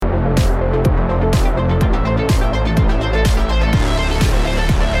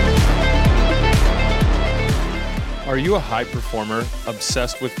you a high performer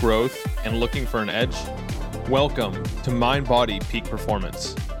obsessed with growth and looking for an edge? Welcome to Mind Body Peak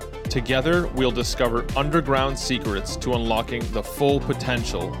Performance. Together, we'll discover underground secrets to unlocking the full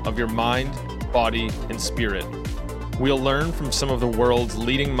potential of your mind, body, and spirit. We'll learn from some of the world's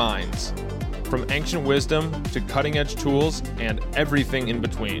leading minds, from ancient wisdom to cutting-edge tools and everything in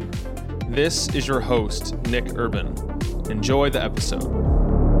between. This is your host, Nick Urban. Enjoy the episode.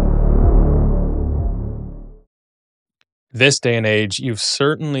 This day and age, you've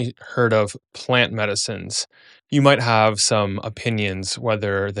certainly heard of plant medicines. You might have some opinions,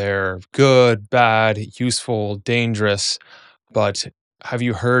 whether they're good, bad, useful, dangerous, but have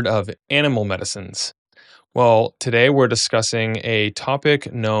you heard of animal medicines? Well, today we're discussing a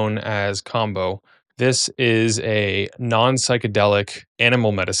topic known as Kambo. This is a non-psychedelic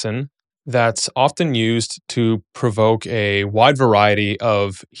animal medicine that's often used to provoke a wide variety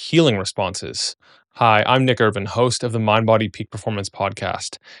of healing responses. Hi, I'm Nick Urban, host of the Mind Body Peak Performance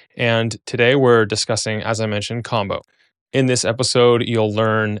podcast, and today we're discussing, as I mentioned, Kambo. In this episode, you'll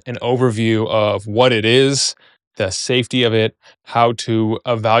learn an overview of what it is, the safety of it, how to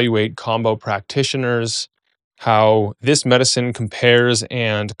evaluate Kambo practitioners, how this medicine compares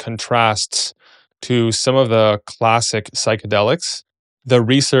and contrasts to some of the classic psychedelics, the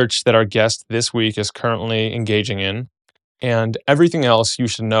research that our guest this week is currently engaging in, and everything else you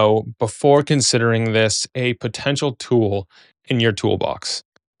should know before considering this a potential tool in your toolbox.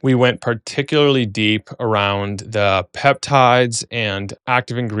 We went particularly deep around the peptides and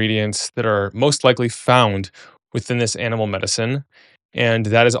active ingredients that are most likely found within this animal medicine, and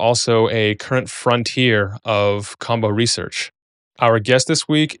that is also a current frontier of Kambo research. Our guest this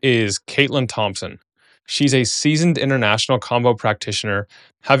week is Caitlin Thompson. She's a seasoned international Kambo practitioner,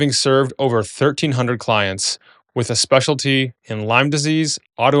 having served over 1,300 clients with a specialty in Lyme disease,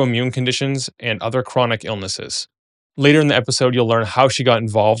 autoimmune conditions, and other chronic illnesses. Later in the episode, you'll learn how she got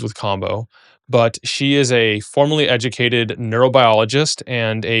involved with Kambo, but she is a formally educated neurobiologist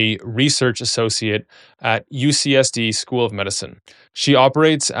and a research associate at UCSD School of Medicine. She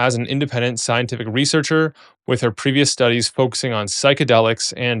operates as an independent scientific researcher, with her previous studies focusing on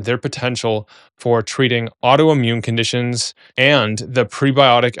psychedelics and their potential for treating autoimmune conditions and the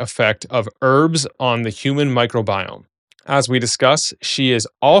prebiotic effect of herbs on the human microbiome. As we discuss, she is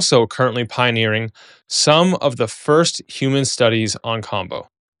also currently pioneering some of the first human studies on Kambo.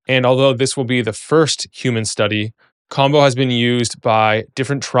 And although this will be the first human study, Kambo has been used by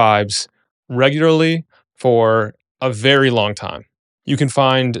different tribes regularly for a very long time. You can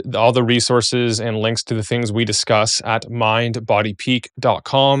find all the resources and links to the things we discuss at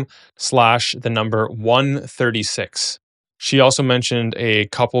mindbodypeak.com/136. She also mentioned a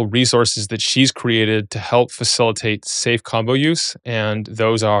couple resources that she's created to help facilitate safe Kambo use, and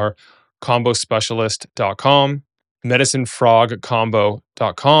those are kambospecialist.com,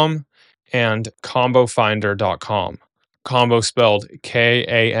 medicinefrogkambo.com, and kambofinder.com. Kambo spelled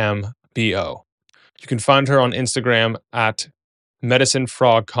Kambo. You can find her on Instagram at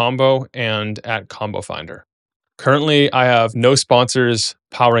medicinefrogkambo and at kambofinder. Currently, I have no sponsors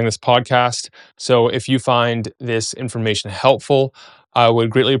powering this podcast, so if you find this information helpful, I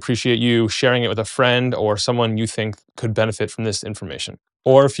would greatly appreciate you sharing it with a friend or someone you think could benefit from this information.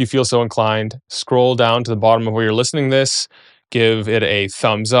 Or if you feel so inclined, scroll down to the bottom of where you're listening to this, give it a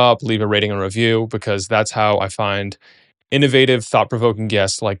thumbs up, leave a rating and review, because that's how I find innovative, thought-provoking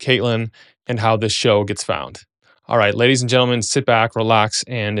guests like Caitlin and how this show gets found. All right, ladies and gentlemen, sit back, relax,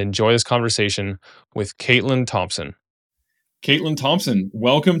 and enjoy this conversation with Caitlin Thompson. Caitlin Thompson,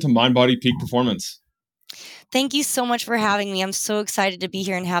 welcome to Mind Body Peak Performance. Thank you so much for having me. I'm so excited to be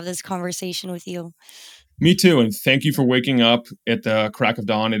here and have this conversation with you. Me too, and thank you for waking up at the crack of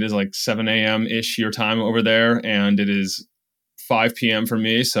dawn. It is like 7 a.m.-ish your time over there, and it is 5 p.m. for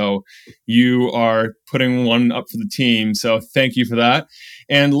me, so you are putting one up for the team, so thank you for that.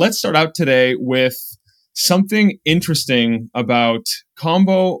 And let's start out today with something interesting about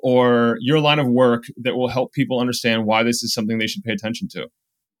Kambo or your line of work that will help people understand why this is something they should pay attention to.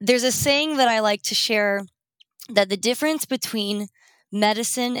 There's a saying that I like to share that the difference between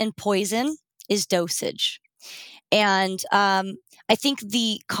medicine and poison is dosage. And I think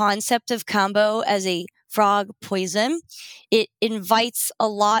the concept of Kambo as a frog poison, it invites a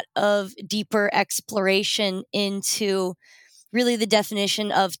lot of deeper exploration into really the definition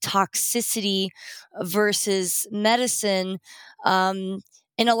of toxicity versus medicine, and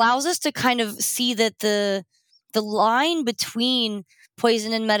allows us to kind of see that the line between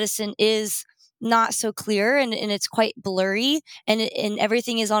poison and medicine is not so clear, and it's quite blurry, and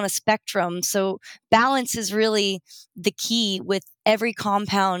everything is on a spectrum. So balance is really the key with every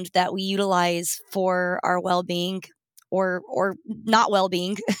compound that we utilize for our well-being. or not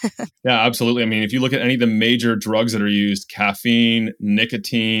well-being. Yeah, absolutely. I mean, if you look at any of the major drugs that are used, caffeine,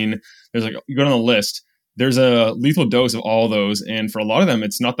 nicotine, there's like, you go down the list, there's a lethal dose of all those. And for a lot of them,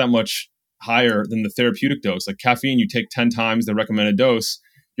 it's not that much higher than the therapeutic dose. Like caffeine, you take 10 times the recommended dose,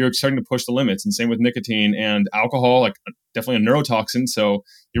 you're starting to push the limits. And same with nicotine and alcohol, like definitely a neurotoxin. So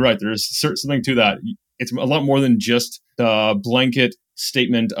you're right, there's something to that. It's a lot more than just the blanket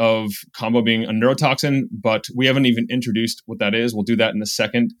statement of Kambo being a neurotoxin, but we haven't even introduced what that is. We'll do that in a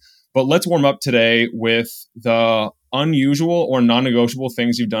second. But let's warm up today with the unusual or non-negotiable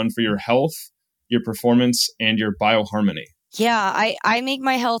things you've done for your health, your performance, and your bioharmony. Yeah, I make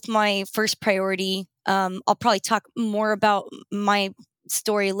my health my first priority. I'll probably talk more about my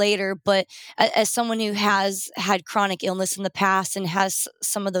story later, but as someone who has had chronic illness in the past and has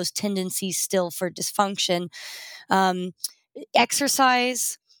some of those tendencies still for dysfunction,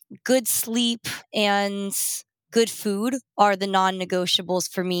 exercise, good sleep, and good food are the non-negotiables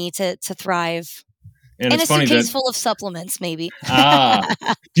for me to thrive. And And it's a funny suitcase that, full of supplements, maybe.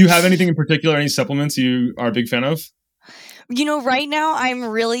 do you have anything in particular, any supplements you are a big fan of? Right now I'm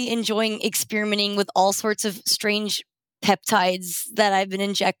really enjoying experimenting with all sorts of strange peptides that I've been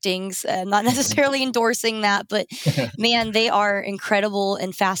injecting. I'm not necessarily endorsing that, but man, they are incredible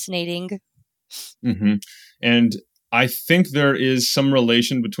and fascinating. Mm-hmm. And I think there is some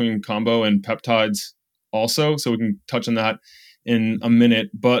relation between Kambo and peptides also, so we can touch on that in a minute.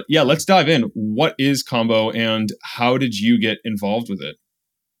 But yeah, let's dive in. What is Kambo and how did you get involved with it?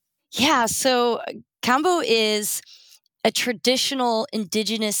 Yeah, so Kambo is a traditional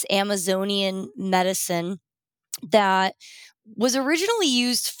indigenous Amazonian medicine that was originally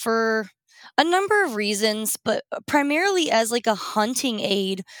used for a number of reasons, but primarily as like a hunting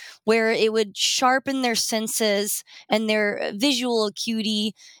aid where it would sharpen their senses and their visual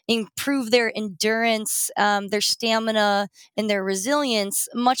acuity, improve their endurance, their stamina, and their resilience,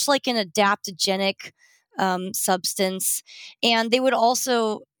 much like an adaptogenic substance. And they would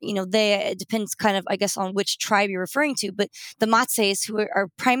also, it depends kind of, I guess, on which tribe you're referring to, but the Matses, who are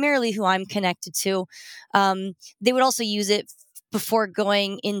primarily who I'm connected to, they would also use it before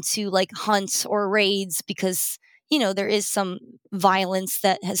going into like hunts or raids because there is some violence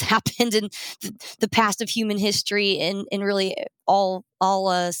that has happened in the past of human history in really all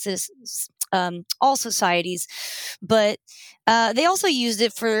societies, but they also used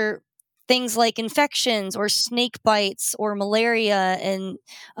it for things like infections or snake bites or malaria and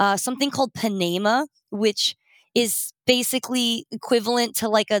something called panema, which is basically equivalent to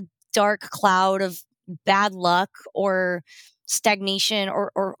like a dark cloud of bad luck or stagnation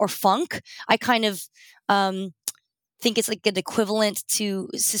or funk. I kind of think it's like an equivalent to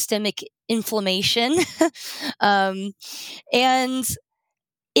systemic inflammation. um, and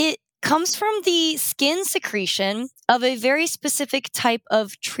it comes from the skin secretion of a very specific type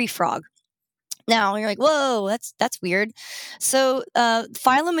of tree frog. Now you're like, whoa, that's weird. So,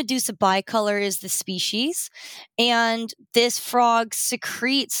 Phylum Medusa bicolor is the species, and this frog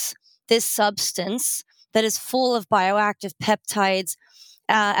secretes this substance that is full of bioactive peptides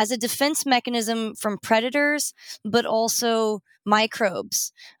as a defense mechanism from predators, but also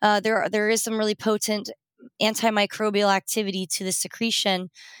microbes. There is some really potent antimicrobial activity to the secretion.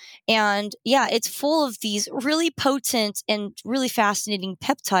 And yeah, it's full of these really potent and really fascinating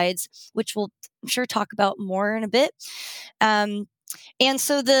peptides, which we'll, I'm sure, talk about more in a bit. And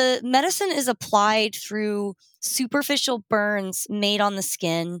so the medicine is applied through superficial burns made on the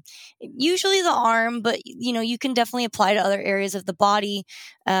skin, usually the arm, but you can definitely apply to other areas of the body.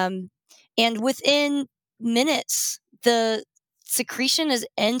 And within minutes, the secretion has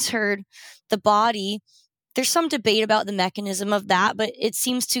entered the body. There's some debate about the mechanism of that, but it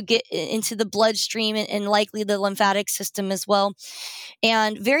seems to get into the bloodstream and likely the lymphatic system as well.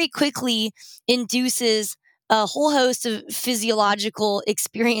 And very quickly induces a whole host of physiological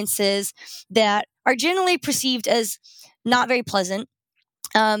experiences that are generally perceived as not very pleasant.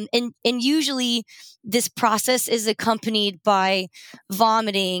 And usually this process is accompanied by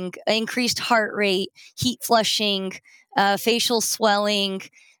vomiting, increased heart rate, heat flushing, facial swelling,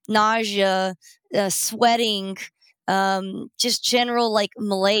 nausea, sweating, just general like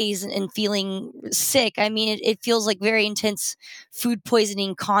malaise and feeling sick. I mean, it feels like very intense food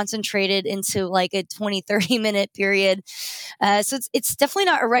poisoning concentrated into like a 20-30 minute period. So it's definitely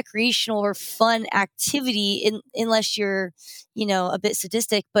not a recreational or fun activity unless you're, a bit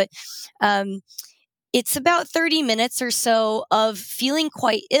sadistic, but it's about 30 minutes or so of feeling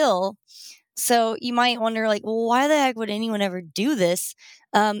quite ill. So you might wonder, like, well, why the heck would anyone ever do this?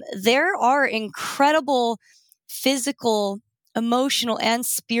 There are incredible physical, emotional, and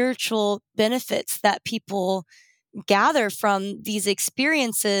spiritual benefits that people gather from these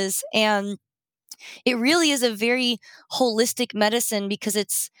experiences. And it really is a very holistic medicine, because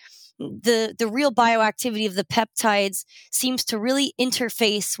it's the real bioactivity of the peptides seems to really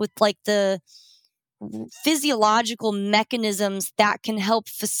interface with like the physiological mechanisms that can help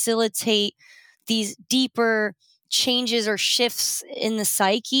facilitate these deeper changes or shifts in the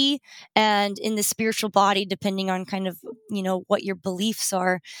psyche and in the spiritual body, depending on kind of, what your beliefs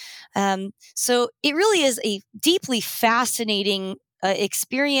are. So it really is a deeply fascinating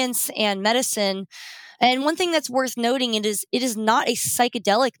experience and medicine. And one thing that's worth noting, it is not a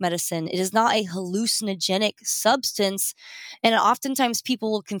psychedelic medicine. It is not a hallucinogenic substance. And oftentimes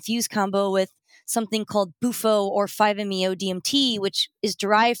people will confuse Kambo with something called bufo or 5-MeO DMT, which is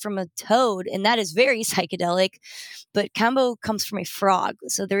derived from a toad, and that is very psychedelic. But Kambo comes from a frog,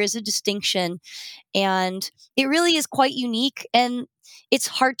 so there is a distinction, and it really is quite unique. And it's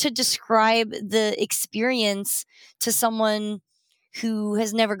hard to describe the experience to someone who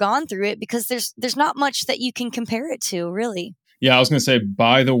has never gone through it, because there's not much that you can compare it to, really. Yeah, I was going to say,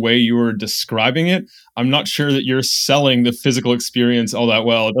 by the way you were describing it, I'm not sure that you're selling the physical experience all that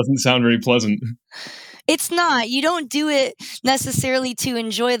well. It doesn't sound very pleasant. It's not. You don't do it necessarily to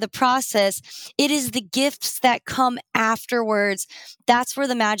enjoy the process. It is the gifts that come afterwards. That's where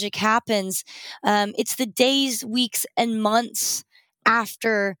the magic happens. It's the days, weeks, and months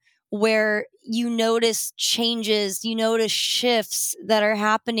after where you notice changes, you notice shifts that are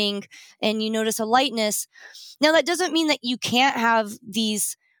happening, and you notice a lightness. Now, that doesn't mean that you can't have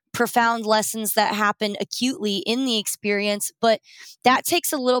these profound lessons that happen acutely in the experience, but that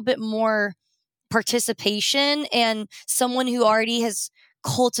takes a little bit more participation and someone who already has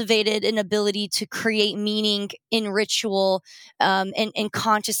cultivated an ability to create meaning in ritual, and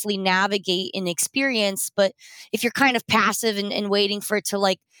consciously navigate an experience. But if you're kind of passive and waiting for it to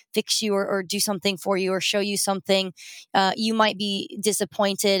like fix you or do something for you or show you something, you might be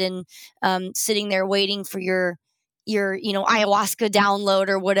disappointed and sitting there waiting for your ayahuasca download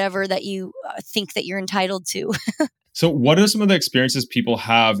or whatever that you think that you're entitled to. So, what are some of the experiences people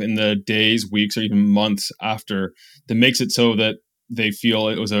have in the days, weeks, or even months after that makes it so that they feel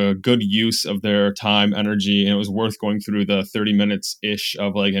it was a good use of their time, energy, and it was worth going through the 30 minutes ish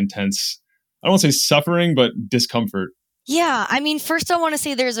of like intense, I don't want to say suffering, but discomfort? Yeah, I mean, first I want to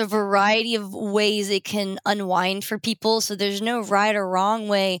say there's a variety of ways it can unwind for people, so there's no right or wrong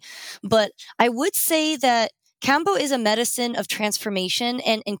way. But I would say that Kambo is a medicine of transformation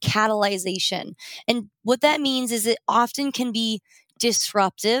and catalyzation. And what that means is it often can be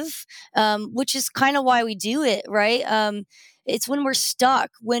disruptive, which is kind of why we do it, right? It's when we're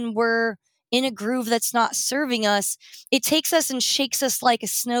stuck, when we're in a groove that's not serving us, it takes us and shakes us like a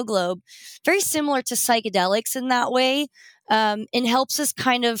snow globe. Very similar to psychedelics in that way, and helps us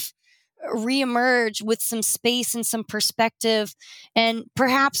kind of reemerge with some space and some perspective, and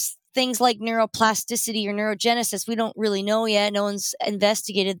perhaps things like neuroplasticity or neurogenesis. We don't really know yet. No one's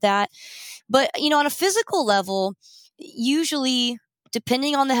investigated that. But, on a physical level, usually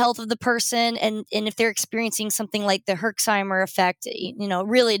depending on the health of the person and if they're experiencing something like the Herxheimer effect,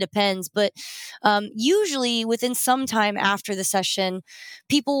 really depends. But usually within some time after the session,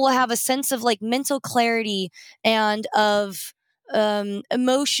 people will have a sense of like mental clarity and of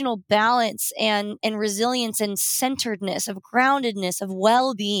emotional balance and resilience and centeredness, of groundedness, of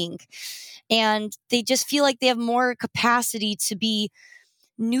well-being. And they just feel like they have more capacity to be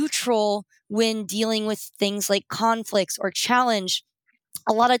neutral when dealing with things like conflicts or challenge.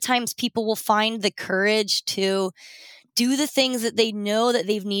 A lot of times people will find the courage to do the things that they know that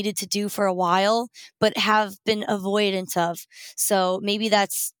they've needed to do for a while, but have been avoidant of. So maybe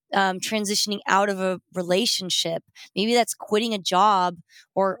that's transitioning out of a relationship. Maybe that's quitting a job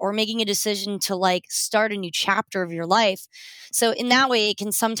or making a decision to like start a new chapter of your life. So in that way, it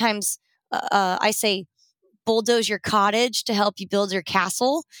can sometimes, I say, bulldoze your cottage to help you build your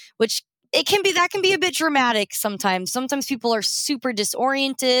castle, which that can be a bit dramatic sometimes. Sometimes people are super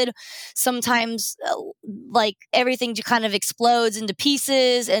disoriented. Sometimes like everything just kind of explodes into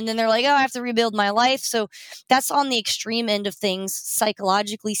pieces and then they're like, oh, I have to rebuild my life. So that's on the extreme end of things,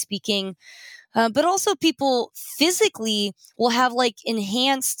 psychologically speaking. But also people physically will have like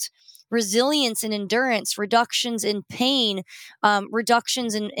enhanced resilience and endurance, reductions in pain,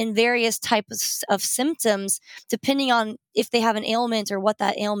 reductions in various types of symptoms, depending on if they have an ailment or what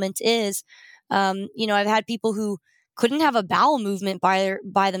that ailment is. I've had people who couldn't have a bowel movement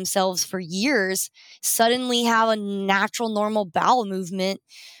by themselves for years suddenly have a natural, normal bowel movement.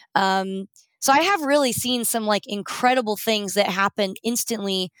 So I have really seen some like incredible things that happen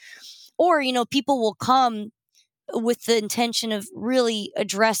instantly. Or, people will come with the intention of really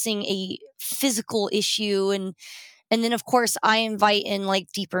addressing a physical issue. And then, of course, I invite in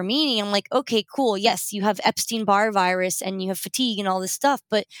like deeper meaning. I'm like, okay, cool. Yes, you have Epstein-Barr virus and you have fatigue and all this stuff.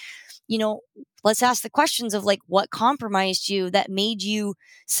 But, let's ask the questions of like what compromised you that made you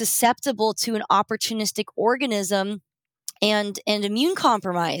susceptible to an opportunistic organism and immune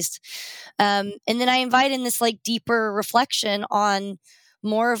compromised. And then I invite in this like deeper reflection on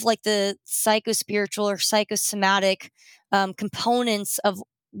more of like the psychospiritual or psychosomatic components of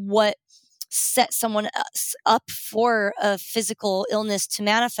what set someone else up for a physical illness to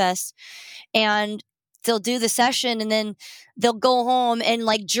manifest. And they'll do the session and then they'll go home and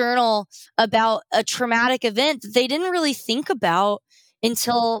like journal about a traumatic event that they didn't really think about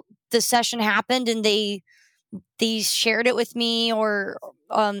until the session happened and they shared it with me, or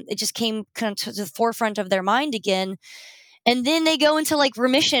it just came kind of to the forefront of their mind again. And then they go into like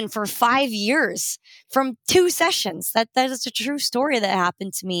remission for 5 years from 2 sessions. That is a true story that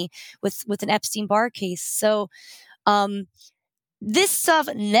happened to me with an Epstein-Barr case. So this stuff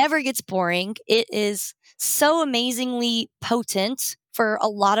never gets boring. It is so amazingly potent for a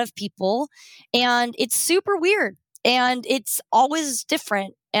lot of people, and it's super weird, and it's always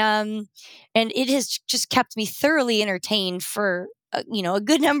different. And it has just kept me thoroughly entertained for a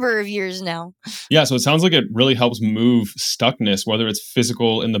good number of years now. Yeah, so it sounds like it really helps move stuckness, whether it's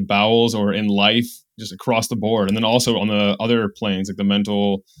physical in the bowels or in life, just across the board, and then also on the other planes, like the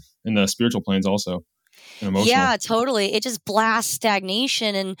mental and the spiritual planes also. Emotional. Yeah, totally. It just blasts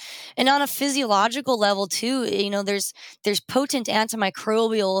stagnation, and on a physiological level too. There's potent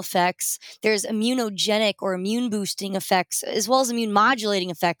antimicrobial effects. There's immunogenic or immune boosting effects, as well as immune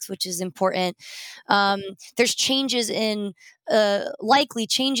modulating effects, which is important. There's likely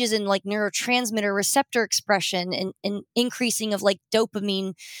changes in like neurotransmitter receptor expression and increasing of like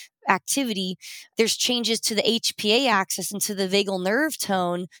dopamine activity. There's changes to the HPA axis and to the vagal nerve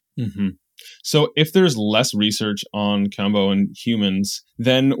tone. Mm-hmm. So if there's less research on Kambo in humans,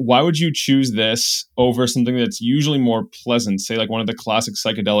 then why would you choose this over something that's usually more pleasant, say like one of the classic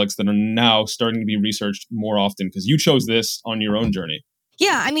psychedelics that are now starting to be researched more often? Because you chose this on your own journey.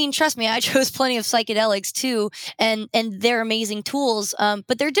 Yeah, I mean, trust me, I chose plenty of psychedelics too, and they're amazing tools,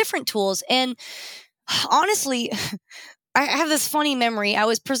 but they're different tools. And honestly, I have this funny memory. I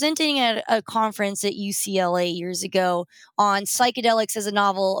was presenting at a conference at UCLA years ago on psychedelics as a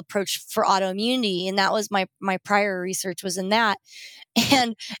novel approach for autoimmunity. And that was my prior research was in that.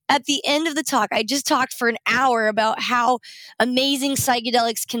 And at the end of the talk, I just talked for an hour about how amazing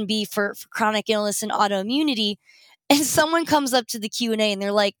psychedelics can be for chronic illness and autoimmunity. And someone comes up to the Q&A and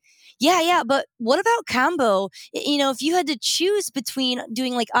they're like, yeah, but what about Kambo? If you had to choose between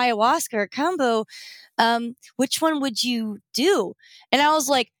doing like ayahuasca or Kambo, which one would you do? And I was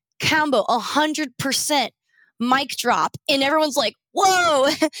like, Kambo, 100%, mic drop. And everyone's like, whoa.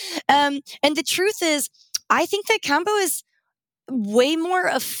 And the truth is, I think that Kambo is way more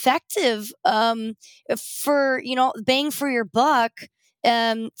effective for, bang for your buck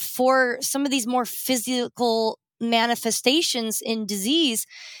for some of these more physical manifestations in disease.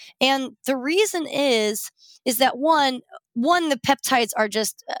 And the reason is that one, the peptides are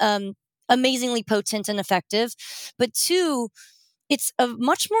just amazingly potent and effective, but two, it's a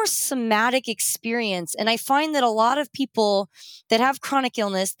much more somatic experience. And I find that a lot of people that have chronic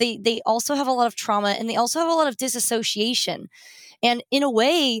illness, they also have a lot of trauma and they also have a lot of disassociation. And in a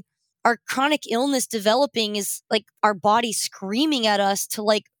way, our chronic illness developing is like our body screaming at us to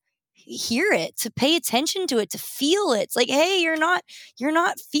like hear it, to pay attention to it, to feel it. It's like, hey, you're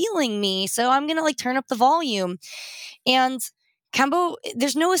not feeling me. So I'm going to like turn up the volume. And Kambo,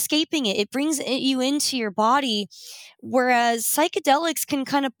 there's no escaping it. It brings you into your body, whereas psychedelics can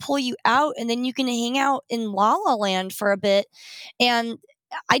kind of pull you out and then you can hang out in la la land for a bit. And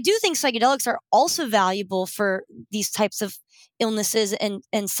I do think psychedelics are also valuable for these types of illnesses and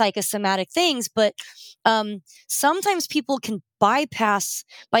psychosomatic things, but sometimes people can bypass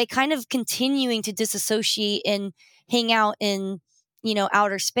by kind of continuing to disassociate and hang out in,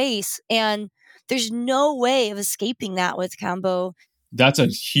 outer space. And there's no way of escaping that with Kambo. That's a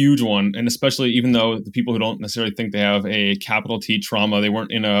huge one. And especially even though the people who don't necessarily think they have a capital T trauma, they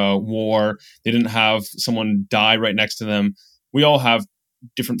weren't in a war, they didn't have someone die right next to them. We all have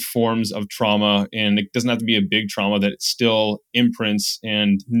different forms of trauma, and it doesn't have to be a big trauma that it still imprints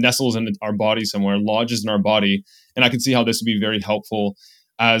and nestles in our body somewhere, lodges in our body. And I can see how this would be very helpful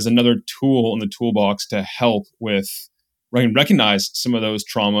as another tool in the toolbox to help with recognize some of those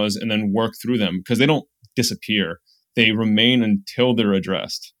traumas and then work through them, because they don't disappear. They remain until they're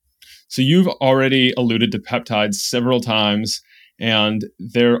addressed. So you've already alluded to peptides several times, And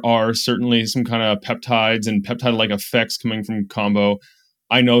there are certainly some kind of peptides and peptide-like effects coming from Kambo.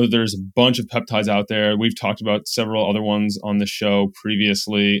 I know that there's a bunch of peptides out there. We've talked about several other ones on the show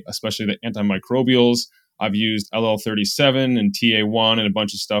previously, especially the antimicrobials. I've used LL37 and TA1 and a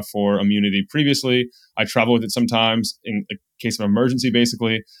bunch of stuff for immunity previously. I travel with it sometimes in a case of emergency,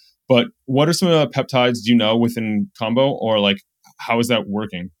 basically. But what are some of the peptides do you know within Kambo, or like how is that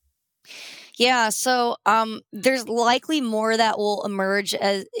working? Yeah, so there's likely more that will emerge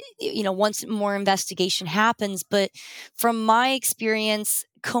as once more investigation happens. But from my experience,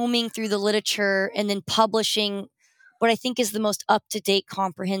 combing through the literature and then publishing what I think is the most up to date,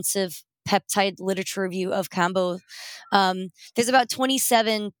 comprehensive peptide literature review of Kambo, there's about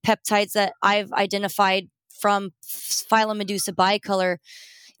 27 peptides that I've identified from phylum Medusa bicolor.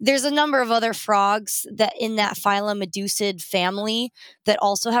 There's a number of other frogs that in that phylum Medusid family that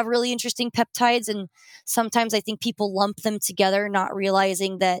also have really interesting peptides. And sometimes I think people lump them together, not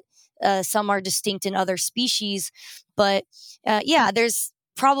realizing that some are distinct in other species. But yeah, there's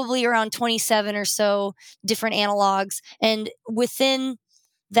probably around 27 or so different analogs. And within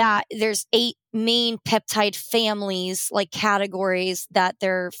that, there's 8 main peptide families, like categories that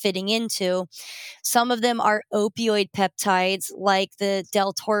they're fitting into. Some of them are opioid peptides, like the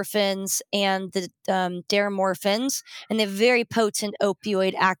deltorphins and the deramorphins, and they have very potent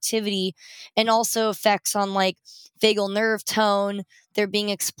opioid activity and also effects on like vagal nerve tone. They're being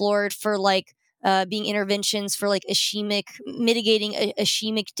explored for like being interventions for like mitigating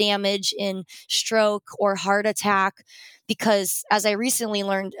ischemic damage in stroke or heart attack. Because as I recently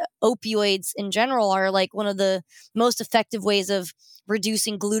learned, opioids in general are like one of the most effective ways of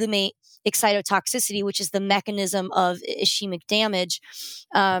reducing glutamate excitotoxicity, which is the mechanism of ischemic damage.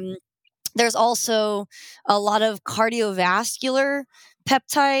 There's also a lot of cardiovascular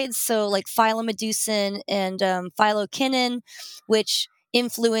peptides, so like phylomedeucin and phylokinin, which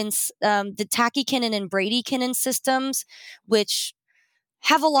influence the tachykinin and bradykinin systems, which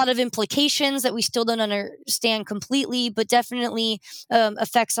have a lot of implications that we still don't understand completely, but definitely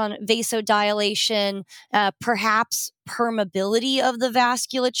effects on vasodilation, perhaps permeability of the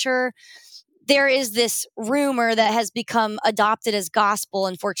vasculature. There is this rumor that has become adopted as gospel,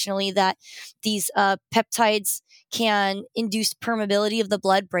 unfortunately, that these peptides can induce permeability of the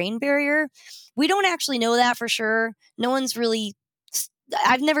blood-brain barrier. We don't actually know that for sure. No one's really,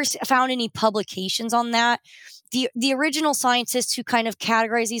 I've never found any publications on that. The original scientist who kind of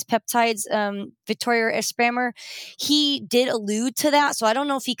categorized these peptides, Vittorio Espremer, he did allude to that. So I don't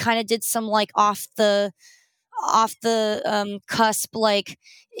know if he kind of did some like off the cusp like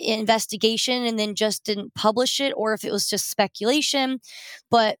investigation and then just didn't publish it, or if it was just speculation.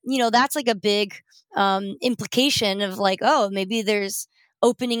 But that's like a big implication of like, oh, maybe there's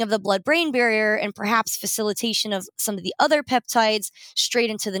opening of the blood-brain barrier and perhaps facilitation of some of the other peptides straight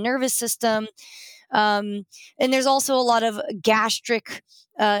into the nervous system. And there's also a lot of gastric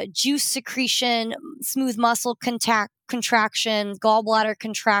juice secretion, smooth muscle contraction, gallbladder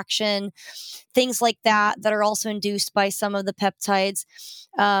contraction, things like that are also induced by some of the peptides.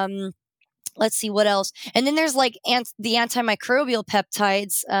 Let's see what else. And then there's like the antimicrobial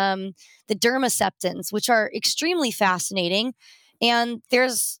peptides, the dermaceptins, which are extremely fascinating. And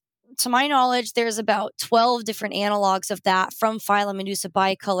to my knowledge, there's about 12 different analogs of that from phylum Medusa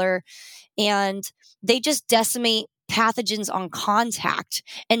bicolor. And they just decimate pathogens on contact,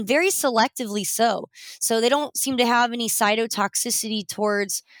 and very selectively so. So they don't seem to have any cytotoxicity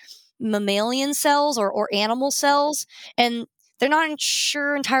towards mammalian cells or animal cells. And they're not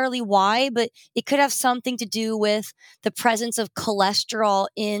sure entirely why, but it could have something to do with the presence of cholesterol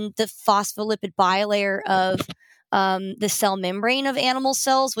in the phospholipid bilayer of the cell membrane of animal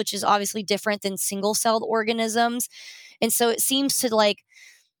cells, which is obviously different than single-celled organisms. And so it seems to like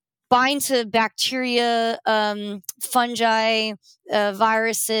bind to bacteria, fungi,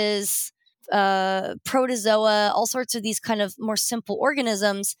 viruses, protozoa, all sorts of these kind of more simple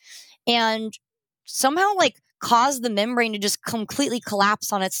organisms, and somehow like cause the membrane to just completely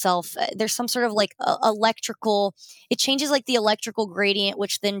collapse on itself. There's some sort of like electrical, it changes like the electrical gradient,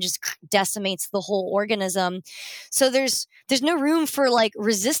 which then just decimates the whole organism. So there's no room for like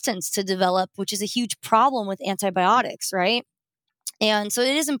resistance to develop, which is a huge problem with antibiotics, right? And so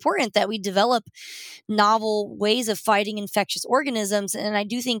it is important that we develop novel ways of fighting infectious organisms. And I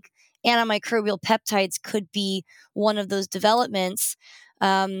do think antimicrobial peptides could be one of those developments.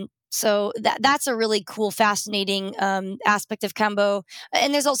 So that's a really cool, fascinating aspect of Kambo.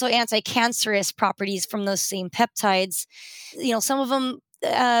 And there's also anti-cancerous properties from those same peptides. Some of them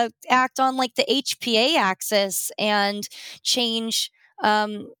act on like the HPA axis and change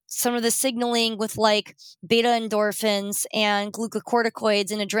some of the signaling with like beta endorphins and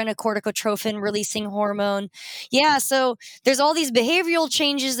glucocorticoids and adrenocorticotrophin releasing hormone. Yeah, so there's all these behavioral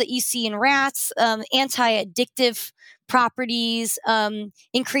changes that you see in rats, anti-addictive properties,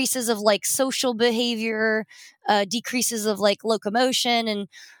 increases of like social behavior, decreases of like locomotion, and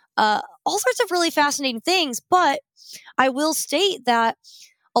all sorts of really fascinating things. But I will state that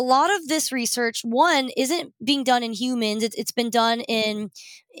a lot of this research, one, isn't being done in humans. It's been done in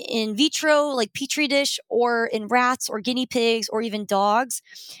vitro, like petri dish, or in rats or guinea pigs or even dogs.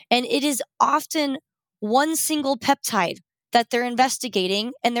 And it is often one single peptide that they're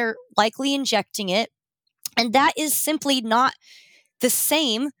investigating, and they're likely injecting it. And that is simply not the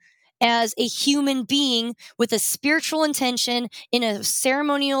same as a human being with a spiritual intention in a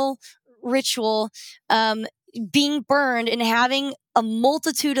ceremonial ritual, being burned and having a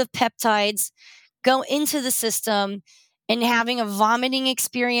multitude of peptides go into the system and having a vomiting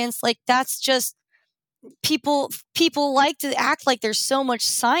experience. Like, that's just people like to act like there's so much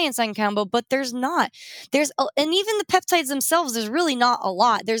science on Kambo, but there's not. And even the peptides themselves, there's really not a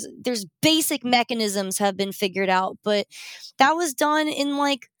lot. There's basic mechanisms have been figured out, but that was done in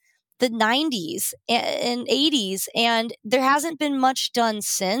like the 90s and 80s, and there hasn't been much done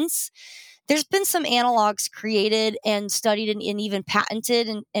since. There's been some analogs created and studied and even patented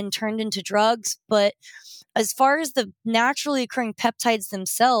and turned into drugs, but as far as the naturally occurring peptides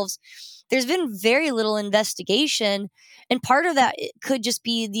themselves, there's been very little investigation. And part of that could just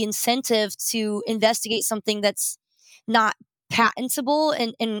be the incentive to investigate something that's not patentable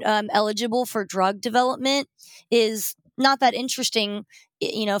and eligible for drug development is not that interesting,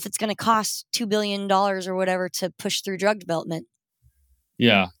 if it's going to cost $2 billion or whatever to push through drug development.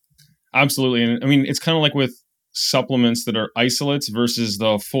 Yeah, absolutely. And I mean, it's kind of like with supplements that are isolates versus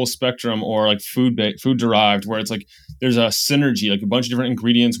the full spectrum or like food derived, where it's like there's a synergy, like a bunch of different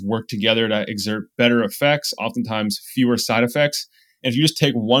ingredients work together to exert better effects, oftentimes fewer side effects. And if you just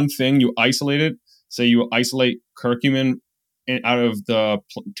take one thing, you isolate it, say you isolate curcumin out of the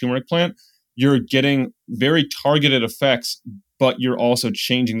turmeric plant, you're getting very targeted effects, but you're also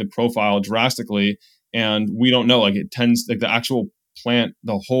changing the profile drastically. And we don't know, like it tends, like the actual plant,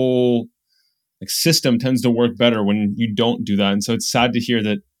 the whole like system tends to work better when you don't do that. And so it's sad to hear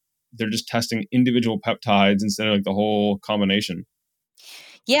that they're just testing individual peptides instead of like the whole combination.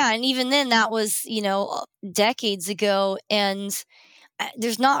 Yeah, and even then that was, decades ago, and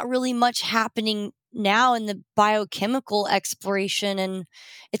there's not really much happening now in the biochemical exploration. And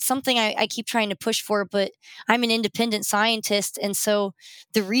it's something I keep trying to push for, but I'm an independent scientist, and so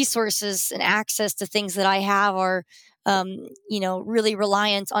the resources and access to things that I have are really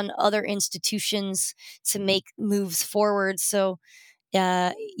reliant on other institutions to make moves forward. So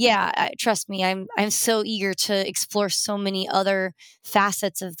trust me, I'm so eager to explore so many other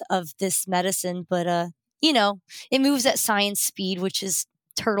facets of this medicine, but it moves at science speed, which is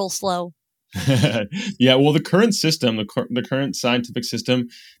turtle slow. Yeah, well, the current system, the current scientific system,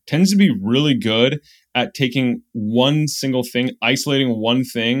 tends to be really good at taking one single thing, isolating one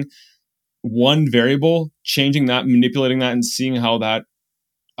thing, one variable, changing that, manipulating that, and seeing how that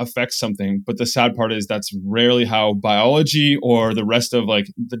affects something. But the sad part is that's rarely how biology or the rest of like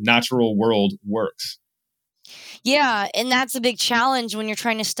the natural world works. Yeah, and that's a big challenge when you're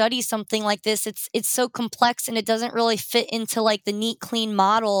trying to study something like this. It's so complex, and it doesn't really fit into like the neat, clean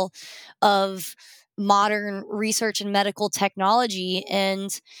model of modern research and medical technology.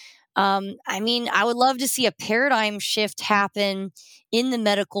 And I mean, I would love to see a paradigm shift happen in the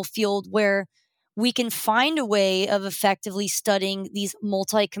medical field where we can find a way of effectively studying these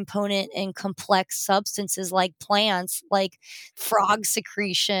multi-component and complex substances like plants, like frog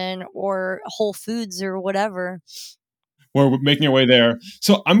secretion or whole foods or whatever. We're making our way there.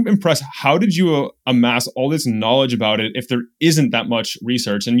 So I'm impressed. How did you amass all this knowledge about it if there isn't that much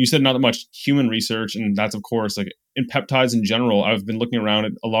research? And you said not that much human research, and that's of course like in peptides in general. I've been looking around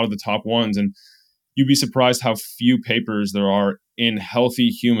at a lot of the top ones, and you'd be surprised how few papers there are in healthy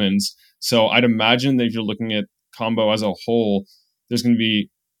humans. So I'd imagine that if you're looking at Kambo as a whole, there's going to be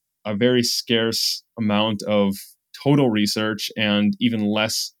a very scarce amount of total research and even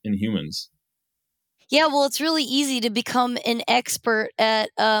less in humans. Yeah, well, it's really easy to become an expert at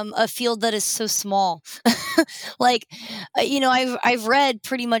a field that is so small. Like, I've read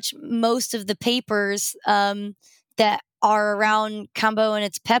pretty much most of the papers that are around Kambo and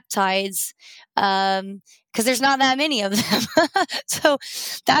its peptides, because there's not that many of them. So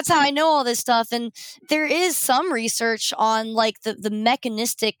that's how I know all this stuff. And there is some research on like the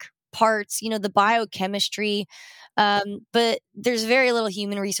mechanistic parts, the biochemistry, but there's very little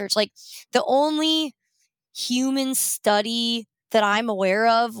human research. Like, the only human study that I'm aware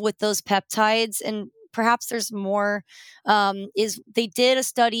of with those peptides, and perhaps there's more, is they did a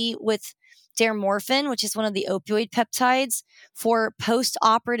study with dermorphin, which is one of the opioid peptides, for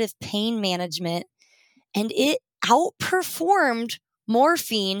post-operative pain management, and it outperformed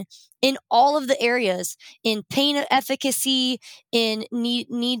morphine in all of the areas, in pain efficacy, in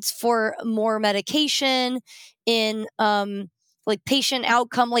needs for more medication, in like patient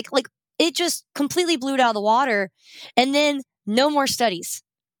outcome, like it just completely blew it out of the water. And then no more studies,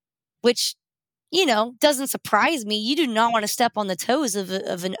 which, doesn't surprise me. You do not want to step on the toes of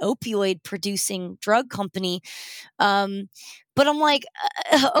an opioid producing drug company. But I'm like,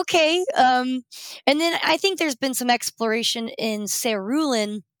 okay. And then I think there's been some exploration in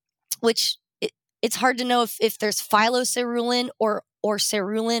cerulin, which it's hard to know if there's phylocerulin or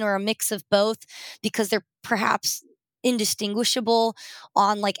cerulin or a mix of both, because they're perhaps indistinguishable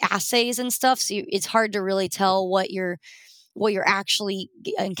on like assays and stuff. So it's hard to really tell what you're actually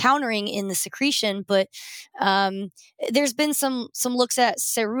encountering in the secretion. But there's been some looks at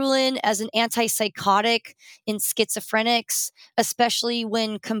cerulin as an antipsychotic in schizophrenics, especially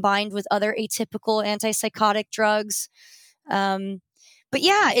when combined with other atypical antipsychotic drugs. But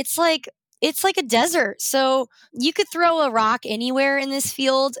yeah, it's like a desert. So you could throw a rock anywhere in this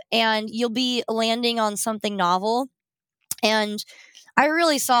field and you'll be landing on something novel. And I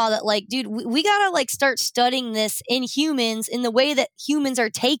really saw that, like, dude, we gotta like start studying this in humans in the way that humans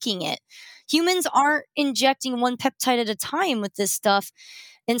are taking it. Humans aren't injecting one peptide at a time with this stuff.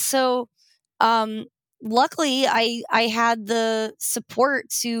 And so, luckily, I had the support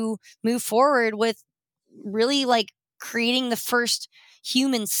to move forward with really like creating the first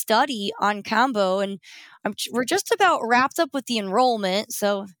human study on Kambo, and we're just about wrapped up with the enrollment.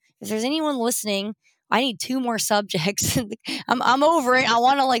 So if there's anyone listening, I need 2 more subjects. I'm over it. I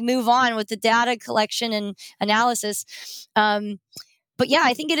want to like move on with the data collection and analysis. But yeah,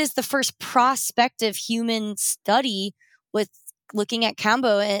 I think it is the first prospective human study with looking at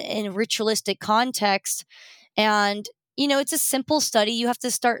Kambo in a ritualistic context. And, it's a simple study. You have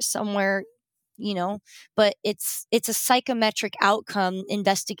to start somewhere, but it's a psychometric outcome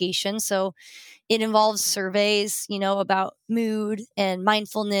investigation. So it involves surveys, about mood and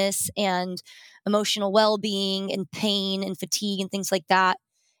mindfulness and emotional well-being and pain and fatigue and things like that.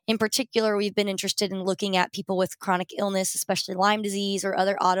 In particular, we've been interested in looking at people with chronic illness, especially Lyme disease or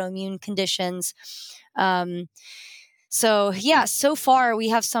other autoimmune conditions. So yeah, so far we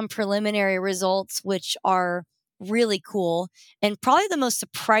have some preliminary results, which are really cool. And probably the most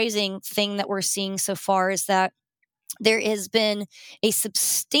surprising thing that we're seeing so far is that there has been a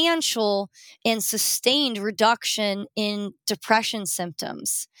substantial and sustained reduction in depression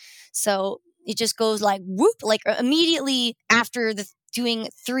symptoms. So it just goes like whoop, like immediately after doing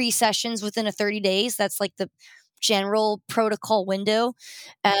 3 sessions within a 30 days. That's like the general protocol window.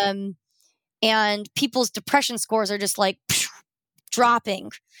 And people's depression scores are just like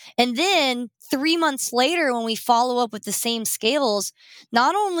dropping. And then 3 months later, when we follow up with the same scales,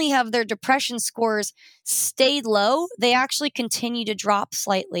 not only have their depression scores stayed low, they actually continue to drop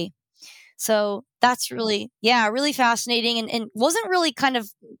slightly. So that's really fascinating, and wasn't really kind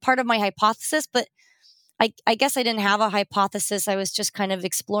of part of my hypothesis, but I guess I didn't have a hypothesis. I was just kind of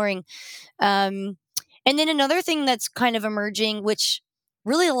exploring. And then another thing that's kind of emerging, which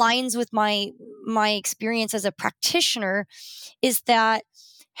really aligns with my experience as a practitioner, is that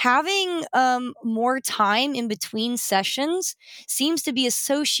having more time in between sessions seems to be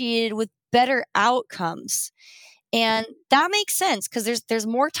associated with better outcomes. And that makes sense because there's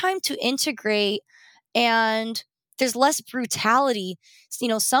more time to integrate and there's less brutality.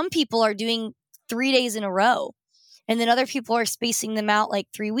 Some people are doing 3 days in a row, and then other people are spacing them out like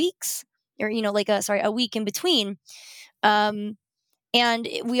 3 weeks, or a week in between. And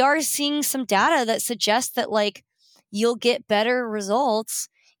we are seeing some data that suggests that like you'll get better results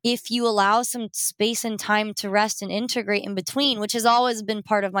if you allow some space and time to rest and integrate in between, which has always been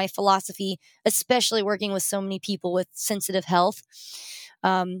part of my philosophy, especially working with so many people with sensitive health. So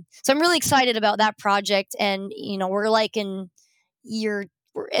I'm really excited about that project. And, we're like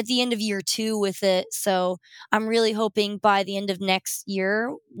we're at the end of year 2 with it. So I'm really hoping by the end of next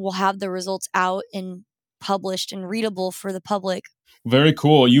year, we'll have the results out and published and readable for the public. Very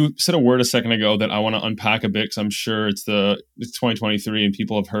cool. You said a word a second ago that I want to unpack a bit because I'm sure it's 2023 and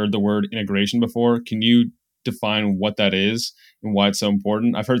people have heard the word integration before. Can you define what that is and why it's so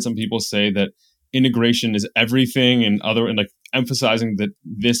important? I've heard some people say that integration is everything, and like emphasizing that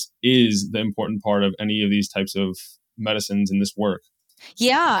this is the important part of any of these types of medicines in this work.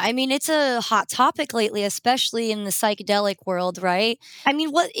 Yeah, I mean, it's a hot topic lately, especially in the psychedelic world, right? I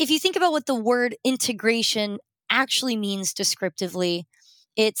mean, if you think about what the word integration actually means descriptively.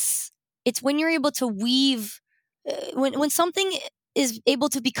 It's when you're able to weave, when something is able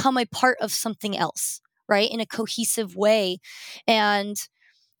to become a part of something else, right, in a cohesive way. And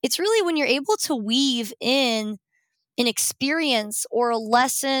it's really when you're able to weave in an experience or a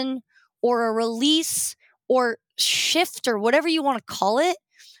lesson or a release or shift or whatever you want to call it,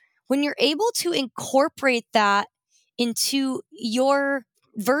 when you're able to incorporate that into your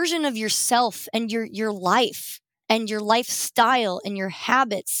version of yourself and your life and your lifestyle and your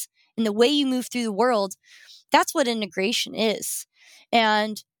habits and the way you move through the world, that's what integration is.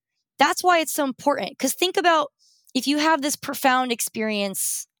 And that's why it's so important. Because think about, if you have this profound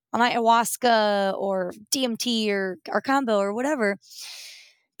experience on ayahuasca or DMT or Kambo or whatever,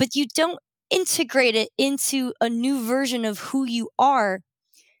 but you don't integrate it into a new version of who you are,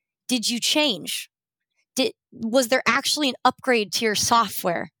 did you change? Was there actually an upgrade to your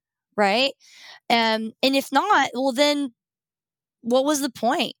software, right? And if not, well, then what was the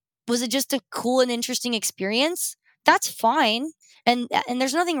point? Was it just a cool and interesting experience? That's fine, and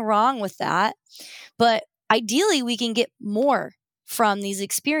there's nothing wrong with that. But ideally, we can get more from these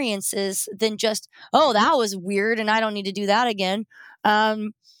experiences than just, oh, that was weird, and I don't need to do that again.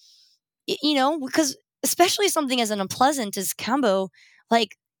 Because especially something as unpleasant as Kambo,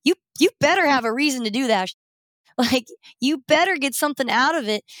 like you better have a reason to do that. Like, you better get something out of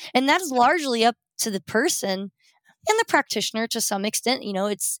it. And that is largely up to the person and the practitioner to some extent.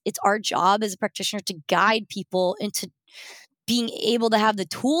 It's our job as a practitioner to guide people into being able to have the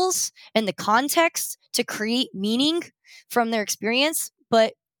tools and the context to create meaning from their experience.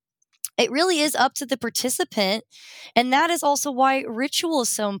 But it really is up to the participant. And that is also why ritual is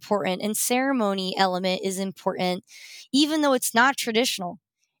so important and ceremony element is important, even though it's not traditional.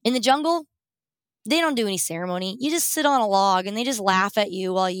 In the jungle, they don't do any ceremony. You just sit on a log and they just laugh at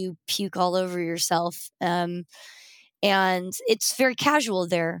you while you puke all over yourself. And it's very casual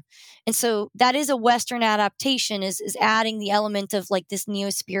there. And so that is a Western adaptation, is adding the element of like this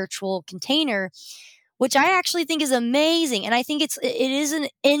neo-spiritual container, which I actually think is amazing. And I think it is an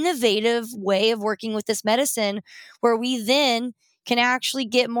innovative way of working with this medicine where we then can actually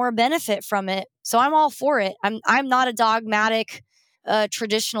get more benefit from it. So I'm all for it. I'm not a dogmatic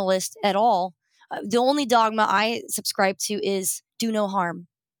traditionalist at all. The only dogma I subscribe to is do no harm.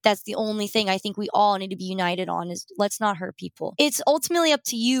 That's the only thing I think we all need to be united on, is let's not hurt people. It's ultimately up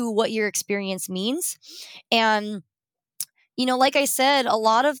to you what your experience means. And, like I said, a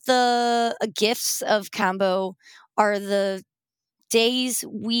lot of the gifts of Kambo are the days,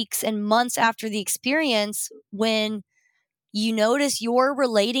 weeks, and months after the experience when you notice you're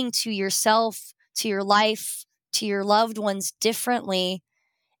relating to yourself, to your life, to your loved ones differently.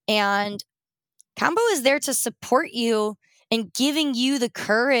 And Kambo is there to support you and giving you the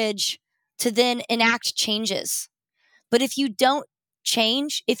courage to then enact changes. But if you don't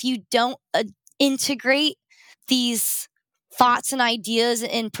change, if you don't integrate these thoughts and ideas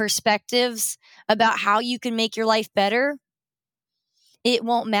and perspectives about how you can make your life better, it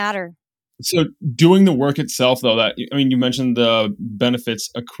won't matter. So doing the work itself, though, you mentioned the benefits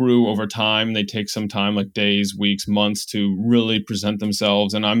accrue over time. They take some time, like days, weeks, months, to really present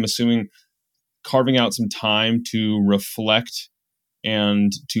themselves. And I'm assuming carving out some time to reflect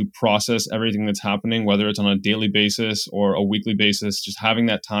and to process everything that's happening, whether it's on a daily basis or a weekly basis, just having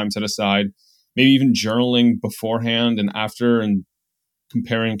that time set aside, maybe even journaling beforehand and after, and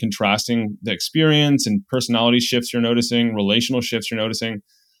comparing, contrasting the experience and personality shifts you're noticing, relational shifts you're noticing.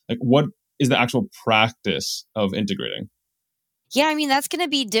 Like, what is the actual practice of integrating? Yeah, that's going to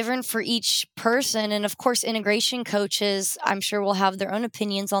be different for each person. And of course, integration coaches, I'm sure, will have their own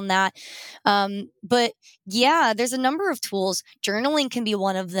opinions on that. But yeah, there's a number of tools. Journaling can be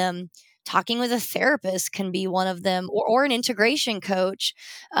one of them. Talking with a therapist can be one of them, or an integration coach,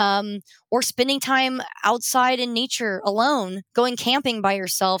 or spending time outside in nature alone. Going camping by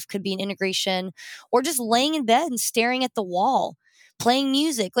yourself could be an integration, or just laying in bed and staring at the wall, playing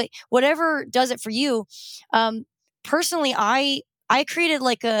music, like whatever does it for you. Personally, I created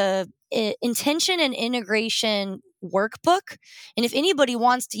like a intention and integration workbook. And if anybody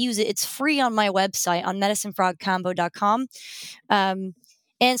wants to use it, it's free on my website on medicinefrogkambo.com.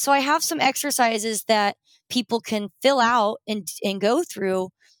 And so I have some exercises that people can fill out and go through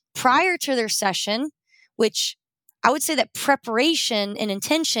prior to their session, which I would say that preparation and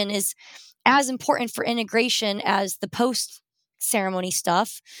intention is as important for integration as the post ceremony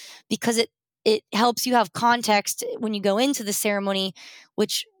stuff, because it helps you have context when you go into the ceremony,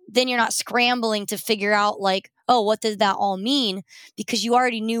 which then you're not scrambling to figure out like, oh, what does that all mean? Because you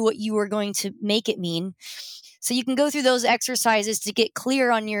already knew what you were going to make it mean. So you can go through those exercises to get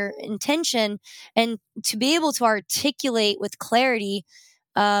clear on your intention and to be able to articulate with clarity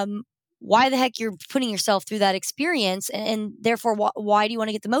why the heck you're putting yourself through that experience, and therefore why do you want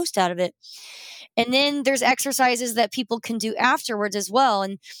to get the most out of it. And then there's exercises that people can do afterwards as well.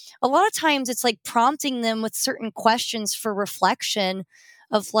 And a lot of times it's like prompting them with certain questions for reflection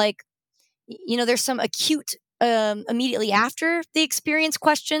of like, there's some acute immediately after the experience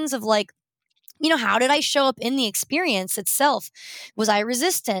questions of like, how did I show up in the experience itself? Was I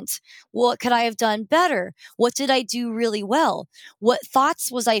resistant? What could I have done better? What did I do really well? What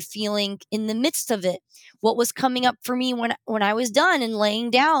thoughts was I feeling in the midst of it? What was coming up for me when I was done and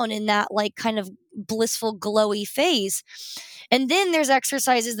laying down in that like kind of blissful, glowy phase? And then there's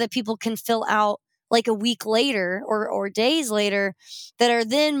exercises that people can fill out like a week later or days later that are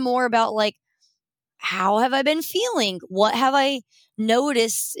then more about like, how have I been feeling? What have I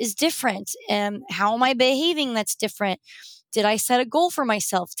noticed is different? How am I behaving that's different? Did I set a goal for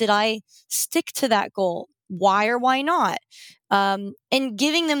myself? Did I stick to that goal? Why or why not? And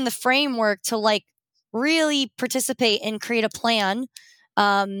giving them the framework to like really participate and create a plan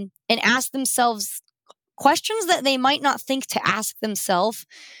and ask themselves questions that they might not think to ask themselves.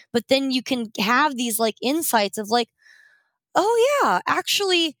 But then you can have these like insights of like, oh, yeah,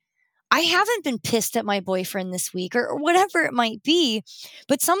 actually, I haven't been pissed at my boyfriend this week or whatever it might be.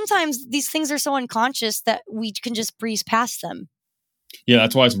 But sometimes these things are so unconscious that we can just breeze past them. Yeah,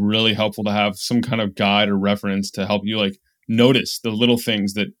 that's why it's really helpful to have some kind of guide or reference to help you like notice the little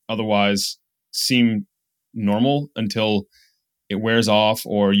things that otherwise seem normal until it wears off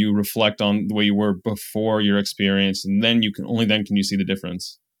or you reflect on the way you were before your experience, and then can you see the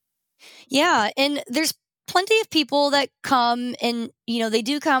difference. Yeah, and there's plenty of people that come and they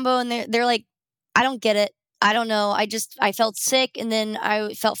do Kambo and they're like, I don't get it. I don't know. I felt sick and then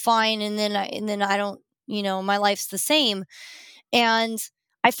I felt fine and then I don't, my life's the same. And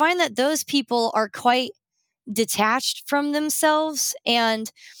I find that those people are quite detached from themselves,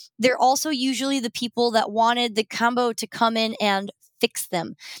 and they're also usually the people that wanted the Kambo to come in and fix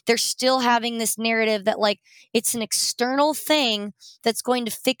them. They're still having this narrative that like it's an external thing that's going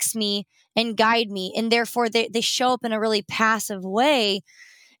to fix me and guide me, and therefore they show up in a really passive way.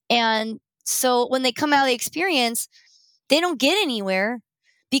 And so when they come out of the experience, they don't get anywhere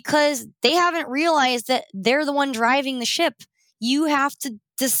because they haven't realized that they're the one driving the ship. You have to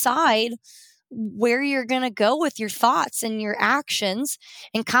decide where you're going to go with your thoughts and your actions.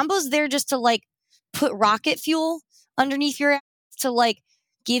 And Kambo's there just to like put rocket fuel underneath your ass to like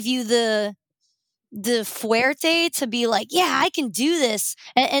give you the fuerte to be like, yeah, I can do this.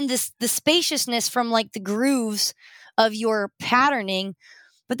 And this the spaciousness from like the grooves of your patterning.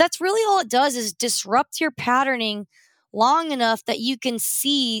 But that's really all it does is disrupt your patterning long enough that you can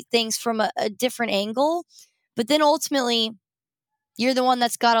see things from a different angle. But then ultimately, you're the one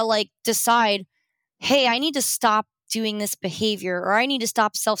that's got to like decide, hey, I need to stop doing this behavior, or I need to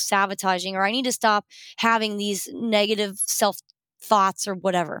stop self-sabotaging, or I need to stop having these negative self thoughts or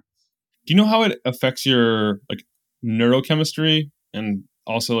whatever. Do you know how it affects your like neurochemistry and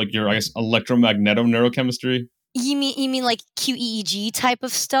also like your, I guess, electromagnetoneurochemistry? You mean like QEEG type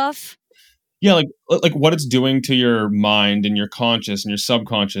of stuff? Yeah, like what it's doing to your mind and your conscious and your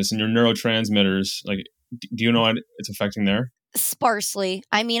subconscious and your neurotransmitters. Like, do you know what it's affecting there? Sparsely.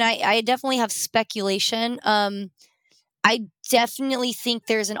 I mean, I definitely have speculation. I definitely think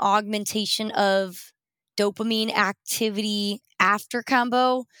there's an augmentation of dopamine activity after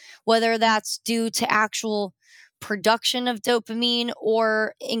Kambo, whether that's due to actual production of dopamine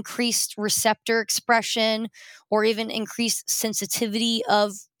or increased receptor expression or even increased sensitivity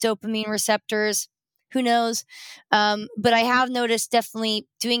of dopamine receptors. Who knows? But I have noticed definitely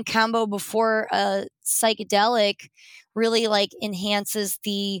doing Kambo before a psychedelic really like enhances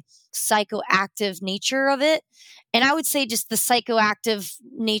the psychoactive nature of it. And I would say just the psychoactive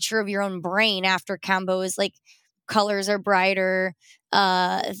nature of your own brain after Kambo is like colors are brighter,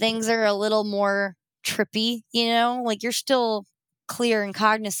 things are a little more trippy, like you're still clear and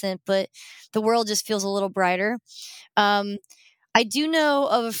cognizant, but the world just feels a little brighter. I do know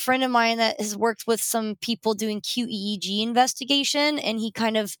of a friend of mine that has worked with some people doing QEEG investigation, and he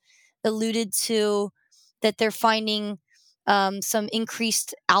kind of alluded to that they're finding some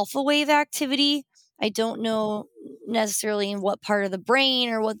increased alpha wave activity. I don't know necessarily in what part of the brain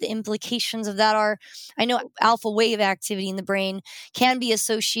or what the implications of that are. I know alpha wave activity in the brain can be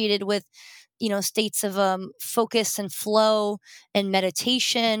associated with, states of focus and flow and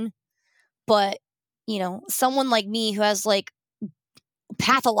meditation. But, someone like me who has like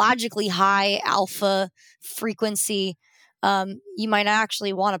pathologically high alpha frequency, you might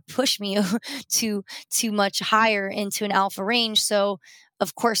actually want to push me too much higher into an alpha range. So,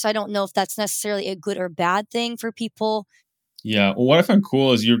 of course, I don't know if that's necessarily a good or bad thing for people. Yeah. Well, what I find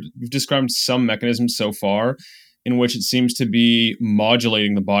cool is you've described some mechanisms so far in which it seems to be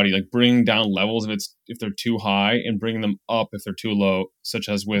modulating the body, like bringing down levels if they're too high and bringing them up if they're too low, such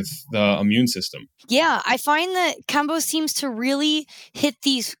as with the immune system. Yeah, I find that Kambo seems to really hit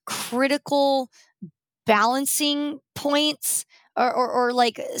these critical balancing points or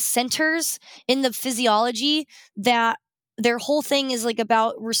like centers in the physiology that their whole thing is like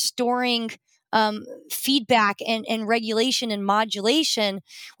about restoring feedback and regulation and modulation,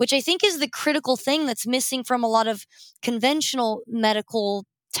 which I think is the critical thing that's missing from a lot of conventional medical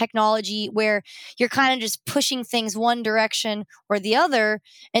technology, where you're kind of just pushing things one direction or the other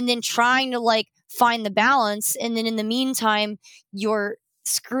and then trying to like find the balance. And then in the meantime, you're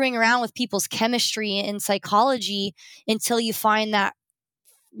screwing around with people's chemistry and psychology until you find that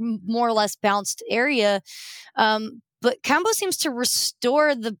more or less balanced area. But Kambo seems to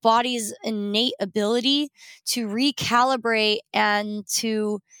restore the body's innate ability to recalibrate and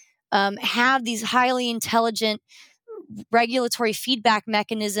to have these highly intelligent regulatory feedback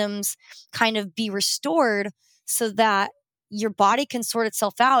mechanisms kind of be restored so that your body can sort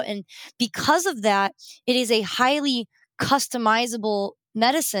itself out. And because of that, it is a highly customizable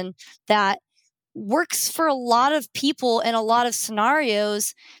medicine that works for a lot of people in a lot of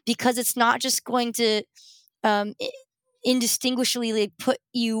scenarios, because it's not just going to um, indistinguishably like put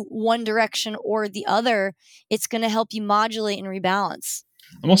you one direction or the other. It's going to help you modulate and rebalance.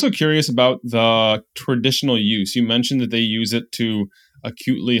 I'm also curious about the traditional use. You mentioned that they use it to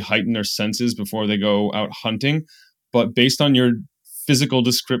acutely heighten their senses before they go out hunting, but based on your physical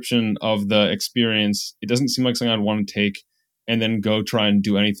description of the experience, it doesn't seem like something I'd want to take and then go try and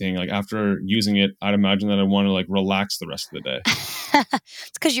do anything. Like after using it, I'd imagine that I want to like relax the rest of the day.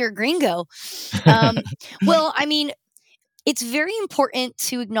 It's because you're a gringo. Well, I mean, it's very important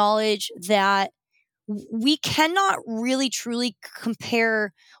to acknowledge that we cannot really truly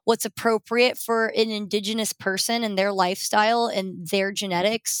compare what's appropriate for an indigenous person and their lifestyle and their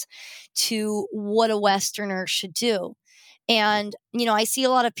genetics to what a Westerner should do. And, I see a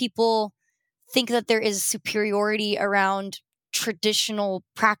lot of people think that there is superiority around traditional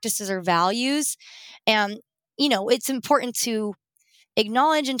practices or values. And, it's important to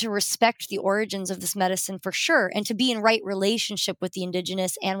acknowledge and to respect the origins of this medicine for sure, and to be in right relationship with the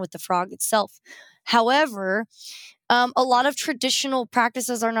indigenous and with the frog itself. However, a lot of traditional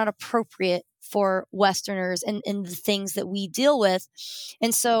practices are not appropriate for Westerners and the things that we deal with.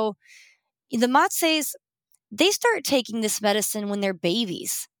 And so the Matses, they start taking this medicine when they're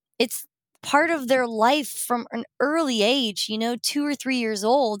babies. It's part of their life from an early age, 2 or 3 years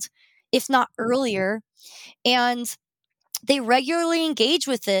old, if not earlier. And they regularly engage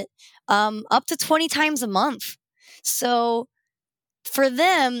with it up to 20 times a month. So for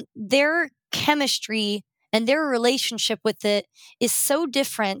them, their chemistry and their relationship with it is so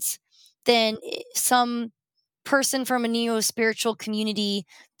different than some person from a neo-spiritual community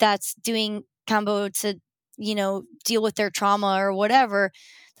that's doing Kambo to, deal with their trauma or whatever.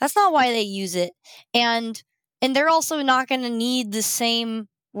 That's not why they use it. And they're also not going to need the same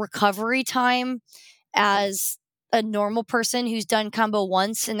recovery time as a normal person who's done Kambo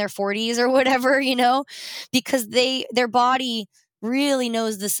once in their 40s or whatever, because their body really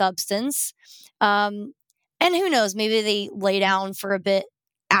knows the substance. And who knows, maybe they lay down for a bit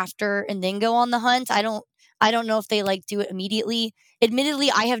after and then go on the hunt. I don't know if they like do it immediately. Admittedly,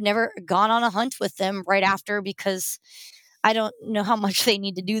 I have never gone on a hunt with them right after, because I don't know how much they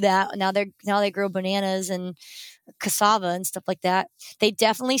need to do that. Now they grow bananas and cassava and stuff like that. They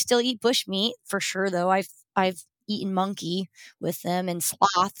definitely still eat bush meat for sure, though. I've eaten monkey with them and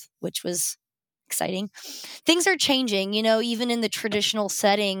sloth, which was exciting. Things are changing, even in the traditional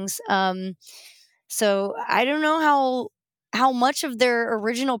settings. So I don't know how much of their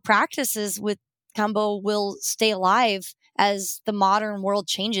original practices with Kambo will stay alive as the modern world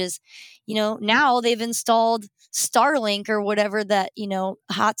changes. Now they've installed Starlink or whatever, that,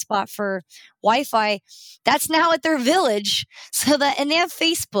 hotspot for Wi-Fi. That's now at their village. And they have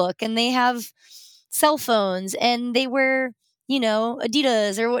Facebook and they have cell phones and they wear,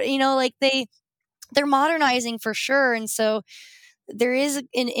 Adidas or what, like they're modernizing for sure. And so there is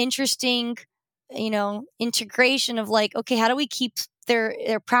an interesting, integration of like, okay, how do we keep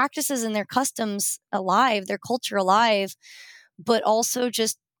their practices and their customs alive, their culture alive, but also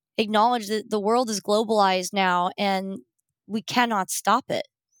just acknowledge that the world is globalized now and we cannot stop it.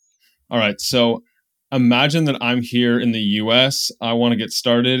 All right. So imagine that I'm here in the US. I want to get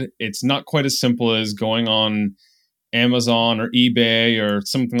started. It's not quite as simple as going on Amazon or eBay or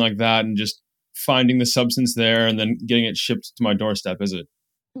something like that and just finding the substance there and then getting it shipped to my doorstep, is it?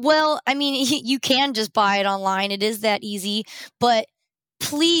 Well, I mean, you can just buy it online. It is that easy, but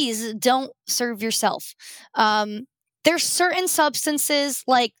please don't serve yourself. Um, there's certain substances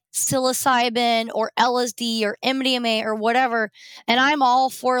like psilocybin or LSD or MDMA or whatever, and I'm all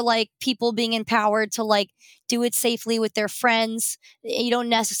for like people being empowered to like do it safely with their friends. You don't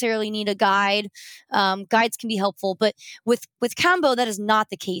necessarily need a guide. Guides can be helpful, but with Kambo, that is not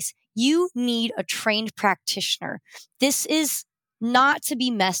the case. You need a trained practitioner. This is not to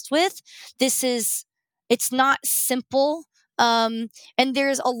be messed with. It's not simple. And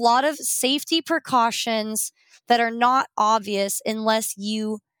there's a lot of safety precautions that are not obvious unless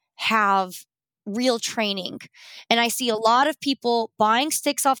you have real training. And I see a lot of people buying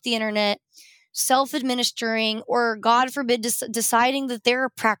sticks off the internet, self administering, or God forbid, deciding that they're a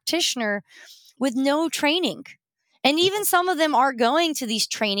practitioner with no training. And even some of them are going to these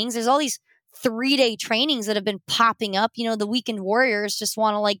trainings. There's all these 3-day trainings that have been popping up. You know, the weekend warriors just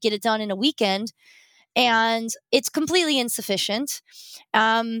want to like get it done in a weekend, and it's completely insufficient.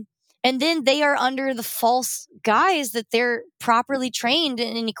 Um, and then they are under the false guise that they're properly trained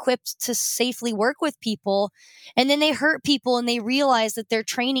and equipped to safely work with people. And then they hurt people and they realize that their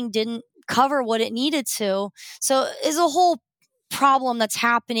training didn't cover what it needed to. So there's a whole problem that's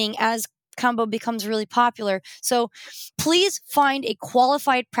happening as Kambo becomes really popular. So please find a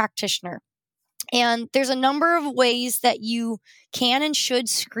qualified practitioner. And there's a number of ways that you can and should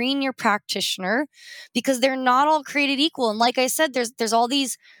screen your practitioner because they're not all created equal. And like I said, there's all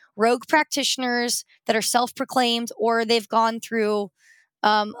these rogue practitioners that are self-proclaimed or they've gone through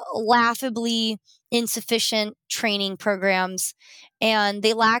laughably insufficient training programs and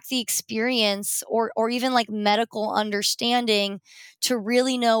they lack the experience or even like medical understanding to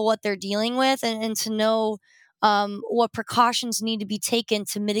really know what they're dealing with and to know what precautions need to be taken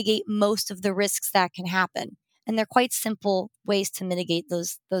to mitigate most of the risks that can happen. And they're quite simple ways to mitigate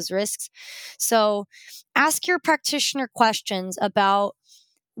those risks. So ask your practitioner questions about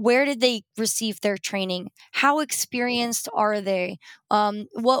where did they receive their training? How experienced are they?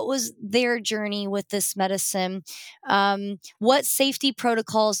 What was their journey with this medicine? What safety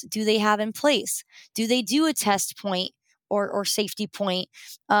protocols do they have in place? Do they do a test point or safety point?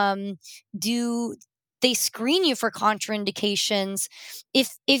 Do they screen you for contraindications?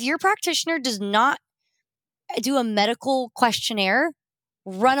 If your practitioner does not do a medical questionnaire,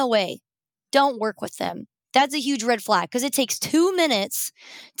 run away. Don't work with them. That's a huge red flag because it takes 2 minutes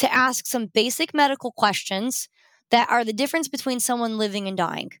to ask some basic medical questions that are the difference between someone living and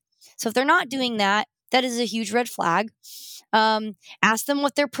dying. So if they're not doing that, that is a huge red flag. Ask them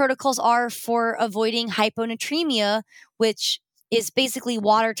what their protocols are for avoiding hyponatremia, which is basically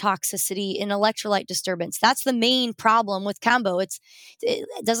water toxicity and electrolyte disturbance. That's the main problem with Kambo. It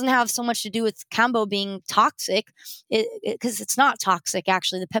doesn't have so much to do with Kambo being toxic, because it's not toxic,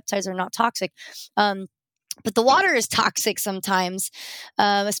 actually. The peptides are not toxic. But the water is toxic sometimes,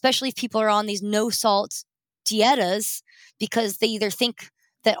 especially if people are on these no salt dietas because they either think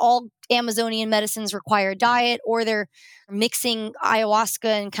that all Amazonian medicines require a diet or they're mixing ayahuasca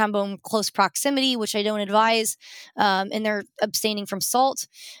and Kambo in close proximity, which I don't advise, and they're abstaining from salt.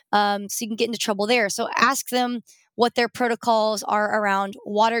 So you can get into trouble there. So ask them what their protocols are around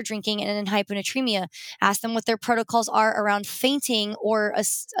water drinking and hyponatremia. Ask them what their protocols are around fainting or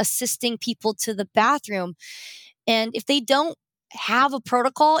assisting people to the bathroom. And if they don't have a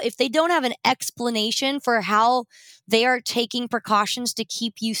protocol, if they don't have an explanation for how they are taking precautions to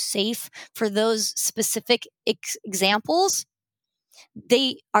keep you safe for those specific examples,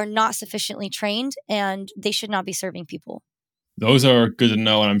 they are not sufficiently trained and they should not be serving people. Those are good to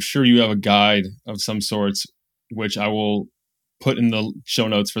know. And I'm sure you have a guide of some sorts, which I will put in the show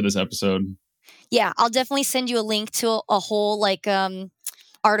notes for this episode. Yeah, I'll definitely send you a link to a whole like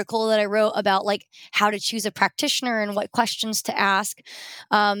article that I wrote about like how to choose a practitioner and what questions to ask.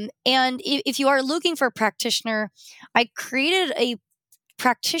 And if you are looking for a practitioner, I created a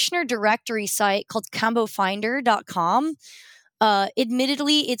practitioner directory site called kambofinder.com.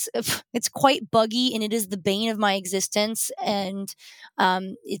 Admittedly, it's quite buggy and it is the bane of my existence. And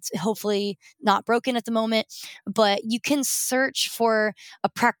it's hopefully not broken at the moment. But you can search for a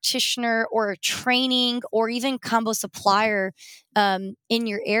practitioner or a training or even Kambo supplier in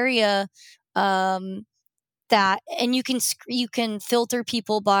your area. that, and you can filter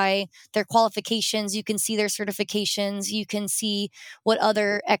people by their qualifications. You can see their certifications. You can see what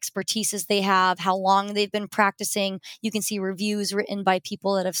other expertises they have, how long they've been practicing. You can see reviews written by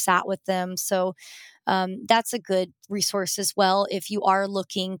people that have sat with them. So that's a good resource as well if you are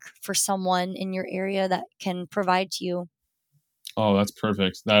looking for someone in your area that can provide to you. Oh, that's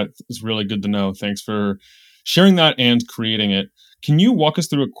perfect. That is really good to know. Thanks for sharing that and creating it. Can you walk us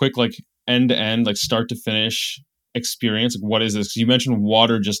through a quick, like, end to end, like start to finish experience? Like, what is this? 'Cause you mentioned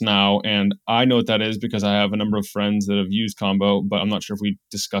water just now, and I know what that is because I have a number of friends that have used Kambo, but I'm not sure if we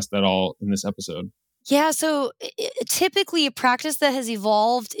discussed that all in this episode. Yeah, so typically a practice that has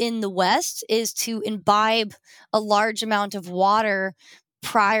evolved in the West is to imbibe a large amount of water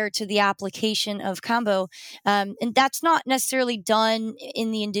prior to the application of Kambo. And that's not necessarily done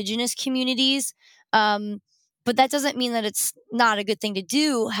in the indigenous communities. Um, but that doesn't mean that it's not a good thing to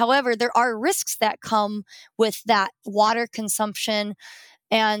do. However, there are risks that come with that water consumption.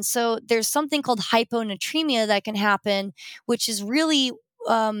 And so there's something called hyponatremia that can happen, which is really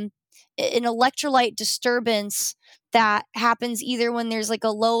um, an electrolyte disturbance that happens either when there's like a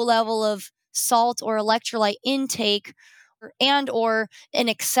low level of salt or electrolyte intake and or an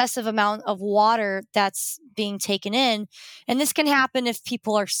excessive amount of water that's being taken in. And this can happen if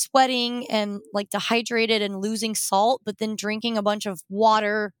people are sweating and like dehydrated and losing salt, but then drinking a bunch of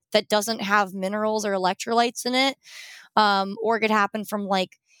water that doesn't have minerals or electrolytes in it. Or it could happen from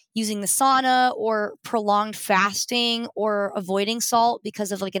like using the sauna or prolonged fasting or avoiding salt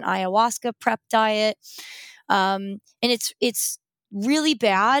because of like an ayahuasca prep diet. And it's really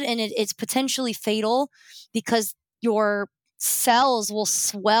bad, and it's potentially fatal because your cells will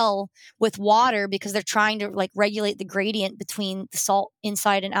swell with water because they're trying to like regulate the gradient between the salt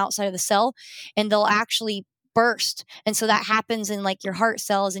inside and outside of the cell, and they'll actually burst. And so that happens in like your heart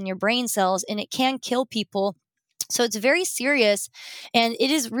cells and your brain cells, and it can kill people. So it's very serious, and it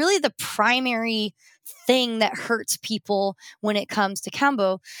is really the primary thing that hurts people when it comes to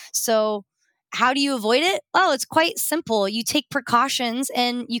Kambo. So how do you avoid it? Well, it's quite simple. You take precautions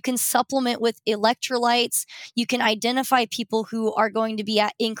and you can supplement with electrolytes. You can identify people who are going to be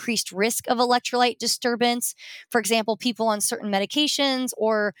at increased risk of electrolyte disturbance. For example, people on certain medications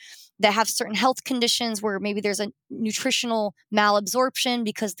or that have certain health conditions where maybe there's a nutritional malabsorption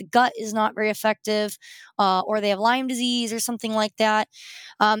because the gut is not very effective, or they have Lyme disease or something like that.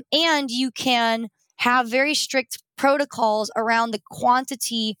 And you can have very strict protocols around the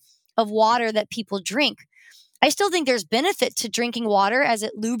quantity of water that people drink. I still think there's benefit to drinking water as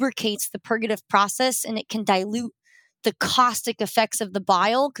it lubricates the purgative process and it can dilute the caustic effects of the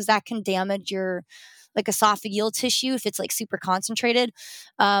bile because that can damage your like esophageal tissue if it's like super concentrated.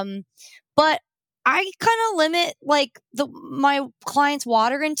 But I kind of limit like my clients'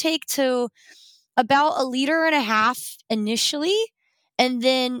 water intake to about 1.5 liters initially, and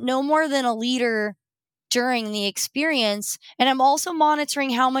then no more than a liter during the experience. And I'm also monitoring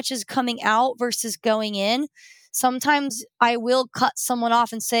how much is coming out versus going in. Sometimes I will cut someone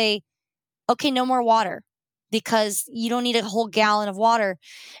off and say, okay, no more water because you don't need a whole gallon of water.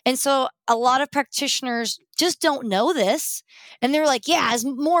 And so a lot of practitioners just don't know this. And they're like, yeah, as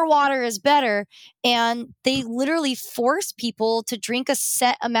more water is better. And they literally force people to drink a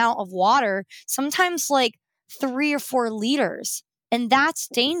set amount of water, sometimes like 3 or 4 liters. And that's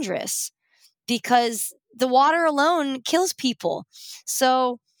dangerous because the water alone kills people.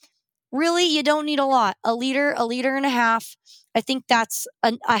 So really, you don't need a lot. A liter, 1.5 liters. I think that's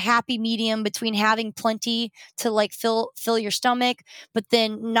a happy medium between having plenty to like fill your stomach, but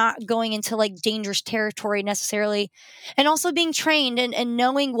then not going into like dangerous territory necessarily. And also being trained and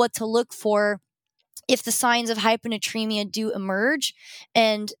knowing what to look for if the signs of hyponatremia do emerge,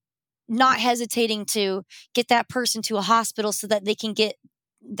 and not hesitating to get that person to a hospital so that they can get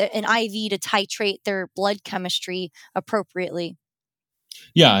an IV to titrate their blood chemistry appropriately.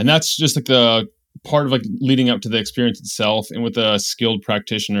 Yeah, and that's just like the part of like leading up to the experience itself. And with a skilled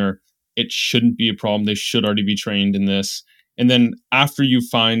practitioner, it shouldn't be a problem. They should already be trained in this. And then after you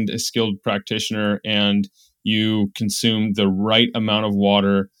find a skilled practitioner and you consume the right amount of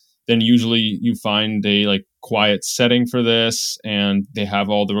water, then usually you find a like quiet setting for this, and they have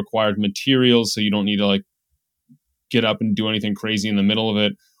all the required materials, so you don't need to like get up and do anything crazy in the middle of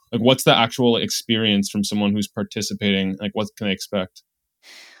it. Like, what's the actual experience from someone who's participating? Like, what can they expect?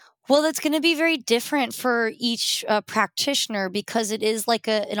 Well, that's going to be very different for each practitioner because it is like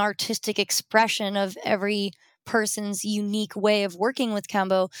an artistic expression of every person's unique way of working with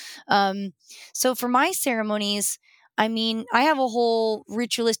Kambo. So for my ceremonies, I mean, I have a whole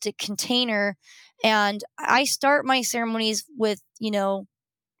ritualistic container, and I start my ceremonies with,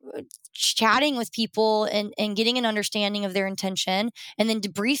 chatting with people and getting an understanding of their intention, and then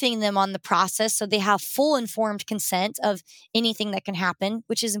debriefing them on the process so they have full informed consent of anything that can happen,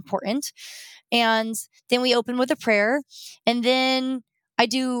 which is important. And then we open with a prayer, and then I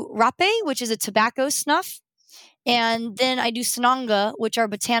do rape, which is a tobacco snuff, and then I do sananga, which are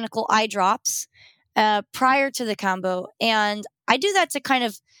botanical eye drops, prior to the Kambo. And I do that to kind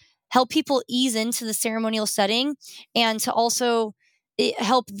of help people ease into the ceremonial setting, and to also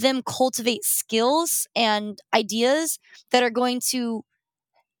help them cultivate skills and ideas that are going to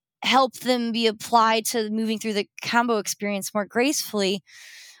help them be applied to moving through the Kambo experience more gracefully.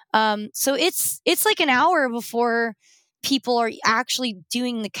 So it's like an hour before people are actually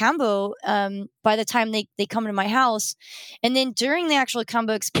doing the Kambo, by the time they come to my house. And then during the actual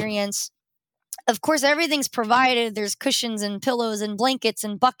Kambo experience, of course, everything's provided. There's cushions and pillows and blankets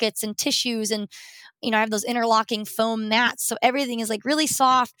and buckets and tissues. And, I have those interlocking foam mats. So everything is like really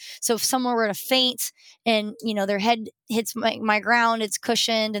soft. So if someone were to faint and, their head hits my ground, it's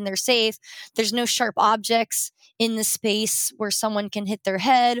cushioned and they're safe. There's no sharp objects in the space where someone can hit their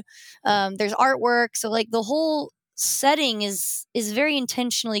head. There's artwork. So like the whole setting is very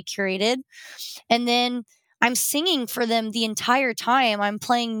intentionally curated. And then I'm singing for them the entire time. I'm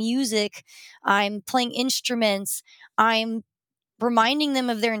playing music. I'm playing instruments. I'm reminding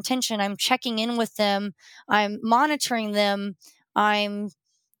them of their intention. I'm checking in with them. I'm monitoring them. I'm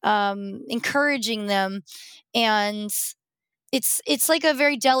encouraging them. And it's like a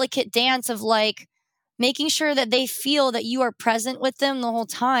very delicate dance of like making sure that they feel that you are present with them the whole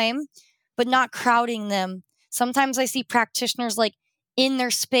time, but not crowding them. Sometimes I see practitioners like in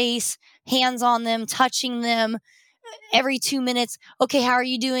their space, hands on them, touching them every 2 minutes. Okay, how are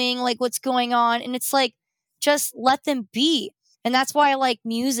you doing? Like, what's going on? And it's like, just let them be. And that's why I like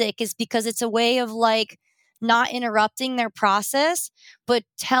music, is because it's a way of like not interrupting their process, but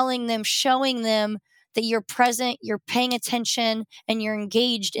telling them, showing them that you're present, you're paying attention, and you're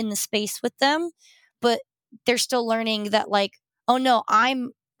engaged in the space with them. But they're still learning that like, oh no,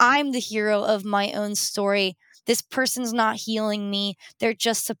 I'm the hero of my own story. This person's not healing me. They're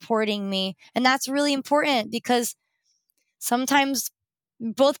just supporting me. And that's really important, because sometimes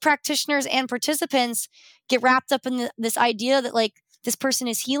both practitioners and participants get wrapped up in this idea that like this person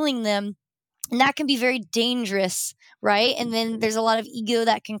is healing them. And that can be very dangerous, right? And then there's a lot of ego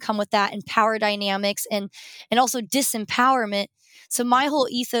that can come with that, and power dynamics, and also disempowerment. So my whole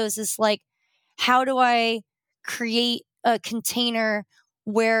ethos is like, how do I create a container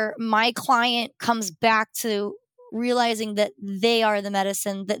where my client comes back to realizing that they are the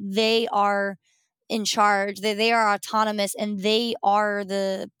medicine, that they are in charge, that they are autonomous, and they are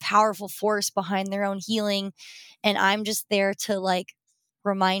the powerful force behind their own healing. And I'm just there to like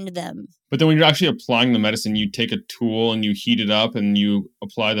remind them. But then when you're actually applying the medicine, you take a tool and you heat it up and you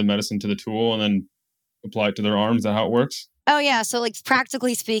apply the medicine to the tool and then apply it to their arm. Is that how it works? Oh yeah. So like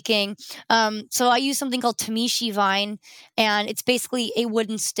practically speaking, so I use something called Tamishi vine, and it's basically a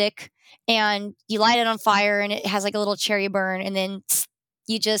wooden stick, and you light it on fire and it has like a little cherry burn, and then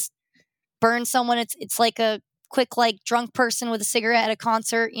you just burn someone. It's like a quick, like drunk person with a cigarette at a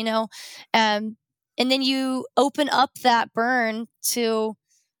concert, and then you open up that burn to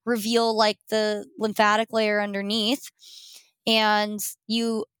reveal like the lymphatic layer underneath. And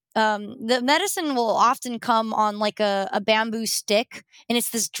you the medicine will often come on like a bamboo stick, and it's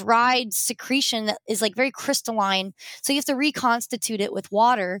this dried secretion that is like very crystalline. So you have to reconstitute it with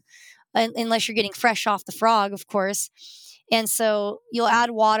water, unless you're getting fresh off the frog, of course. And so you'll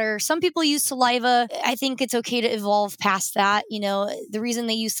add water. Some people use saliva. I think it's okay to evolve past that. The reason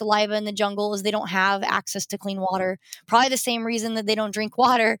they use saliva in the jungle is they don't have access to clean water. Probably the same reason that they don't drink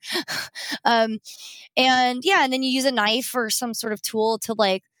water. And then you use a knife or some sort of tool to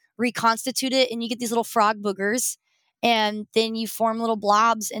like reconstitute it, and you get these little frog boogers, and then you form little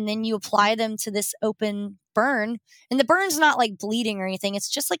blobs, and then you apply them to this open burn. And the burn's not like bleeding or anything. It's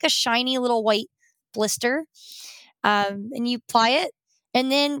just like a shiny little white blister. And you apply it,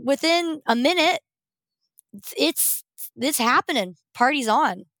 and then within a minute, it's happening. Party's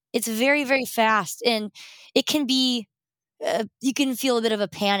on. It's very, very fast, and it can be. You can feel a bit of a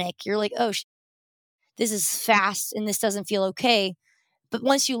panic. You're like, oh, this is fast, and this doesn't feel okay. But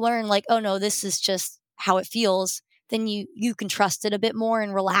once you learn, like, oh no, this is just how it feels, then you can trust it a bit more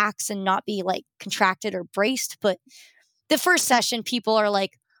and relax and not be like contracted or braced. But the first session, people are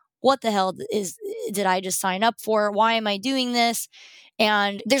like, what the hell did I just sign up for? Why am I doing this?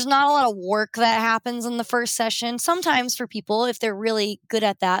 And there's not a lot of work that happens in the first session. Sometimes for people, if they're really good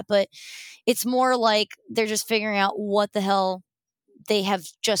at that, but it's more like they're just figuring out what the hell they have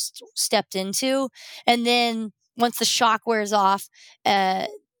just stepped into. And then once the shock wears off,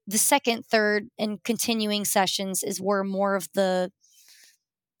 the second, third, and continuing sessions is where more of the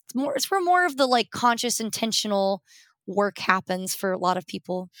like conscious, intentional work happens for a lot of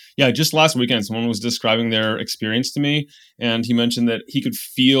people. Yeah, just last weekend, someone was describing their experience to me, and he mentioned that he could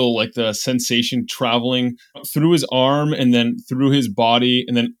feel like the sensation traveling through his arm and then through his body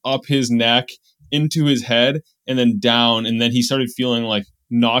and then up his neck into his head and then down. And then he started feeling like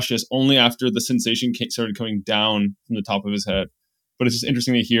nauseous only after the sensation started coming down from the top of his head. But it's just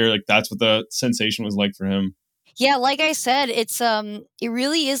interesting to hear like that's what the sensation was like for him. Yeah, like I said, it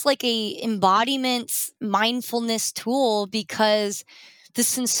really is like a embodiment mindfulness tool, because the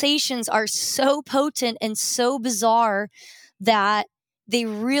sensations are so potent and so bizarre that they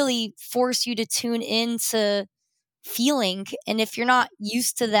really force you to tune into feeling. And if you're not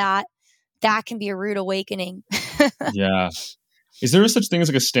used to that, that can be a rude awakening. Yeah. Is there such thing as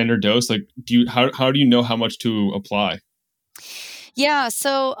like a standard dose? Like, how do you know how much to apply? Yeah,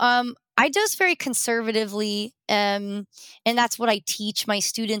 so I dose very conservatively, and that's what I teach my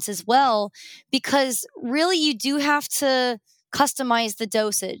students as well, because really you do have to customize the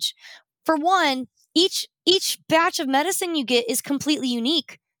dosage. For one, each batch of medicine you get is completely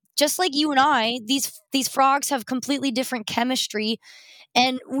unique. Just like you and I, these frogs have completely different chemistry,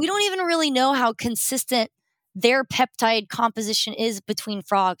 and we don't even really know how consistent their peptide composition is between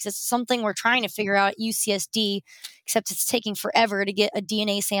frogs. It's something we're trying to figure out at UCSD, except it's taking forever to get a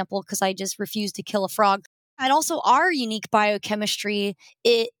DNA sample because I just refuse to kill a frog. And also our unique biochemistry,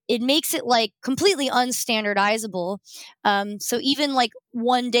 it makes it like completely unstandardizable. So even like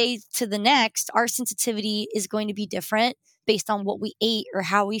one day to the next, our sensitivity is going to be different based on what we ate or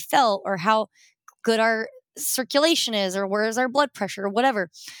how we felt or how good our circulation is or where's our blood pressure or whatever.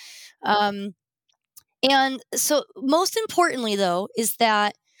 And so most importantly though is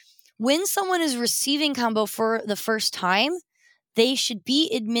that when someone is receiving Kambo for the first time, they should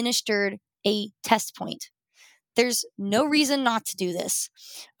be administered a test point. There's no reason not to do this.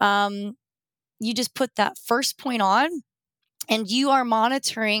 You just put that first point on and you are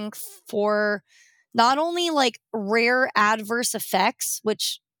monitoring for not only like rare adverse effects,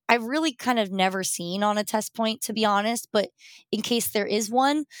 which I've really kind of never seen on a test point, to be honest, but in case there is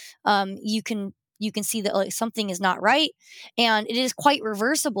one, you can see that like something is not right, and it is quite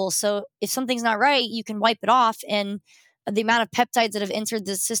reversible. So if something's not right, you can wipe it off, and the amount of peptides that have entered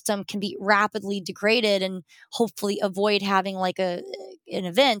the system can be rapidly degraded and hopefully avoid having like an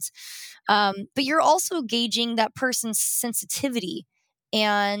event. But you're also gauging that person's sensitivity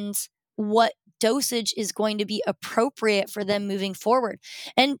and what dosage is going to be appropriate for them moving forward.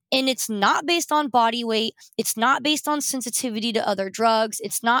 And it's not based on body weight, it's not based on sensitivity to other drugs,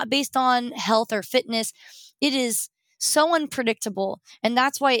 it's not based on health or fitness. It is so unpredictable, and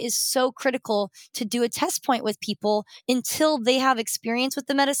that's why it is so critical to do a test point with people until they have experience with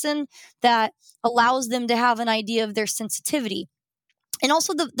the medicine that allows them to have an idea of their sensitivity. And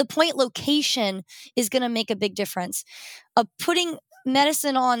also the point location is going to make a big difference. Putting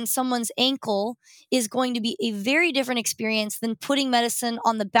medicine on someone's ankle is going to be a very different experience than putting medicine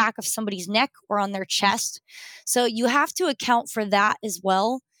on the back of somebody's neck or on their chest. So you have to account for that as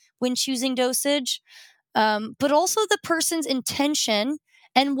well when choosing dosage, but also the person's intention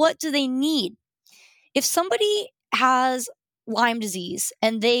and what do they need. If somebody has Lyme disease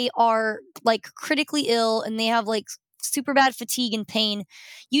and they are like critically ill and they have like super bad fatigue and pain,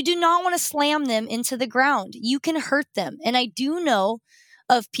 you do not want to slam them into the ground. You can hurt them. And I do know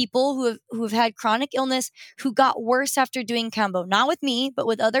of people who have had chronic illness who got worse after doing Kambo, not with me, but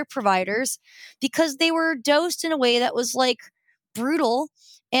with other providers, because they were dosed in a way that was like brutal,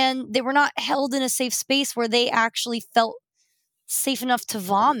 and they were not held in a safe space where they actually felt safe enough to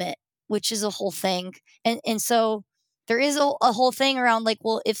vomit, which is a whole thing. And so there is a whole thing around like,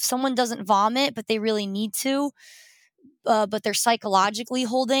 well, if someone doesn't vomit, but they really need to, but they're psychologically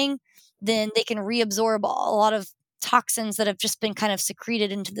holding, then they can reabsorb a lot of toxins that have just been kind of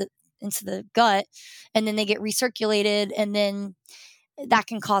secreted into the gut, and then they get recirculated, and then that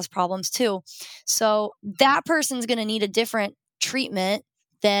can cause problems too. So that person's going to need a different treatment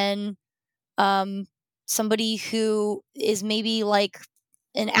than somebody who is maybe like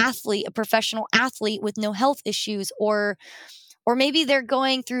an athlete, a professional athlete with no health issues, or maybe they're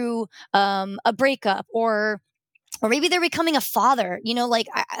going through a breakup, or maybe they're becoming a father. You know, like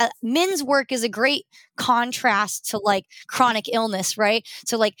men's work is a great contrast to like chronic illness, right?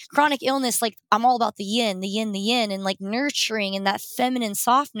 So like chronic illness, like I'm all about the yin, the yin, the yin, and like nurturing and that feminine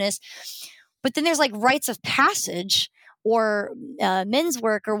softness. But then there's like rites of passage or men's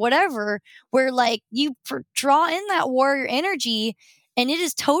work or whatever, where like you draw in that warrior energy, and it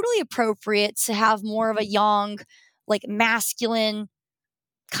is totally appropriate to have more of a yang, like masculine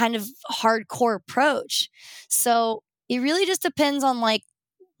kind of hardcore approach. So it really just depends on like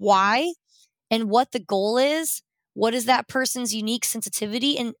why and what the goal is. What is that person's unique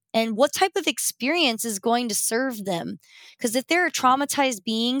sensitivity, and what type of experience is going to serve them? Because if they're a traumatized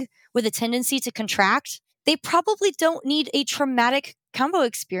being with a tendency to contract, they probably don't need a traumatic Kambo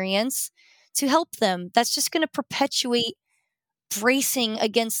experience to help them. That's just going to perpetuate bracing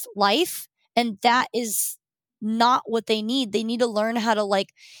against life. And that is not what they need. They need to learn how to like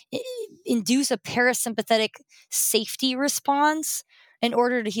induce a parasympathetic safety response in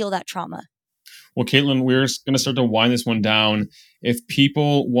order to heal that trauma. Well, Caitlin, we're going to start to wind this one down. If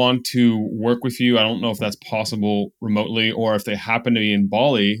people want to work with you, I don't know if that's possible remotely, or if they happen to be in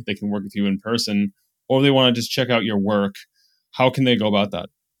Bali, they can work with you in person, or they want to just check out your work. How can they go about that?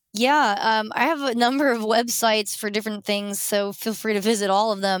 Yeah, I have a number of websites for different things, so feel free to visit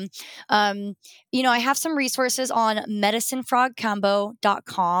all of them. I have some resources on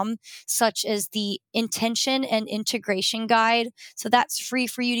medicinefrogkambo.com, such as the Intention and Integration Guide. So that's free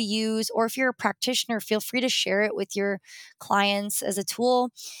for you to use, or if you're a practitioner, feel free to share it with your clients as a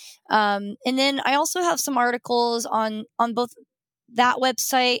tool. And then I also have some articles on both that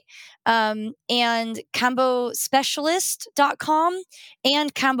website and kambospecialist.com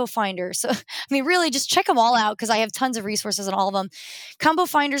and Kambo Finder. So, I mean, really just check them all out because I have tons of resources on all of them. Kambo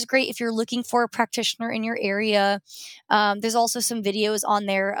Finder is great if you're looking for a practitioner in your area. There's also some videos on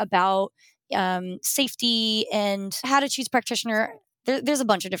there about safety and how to choose practitioner. There's a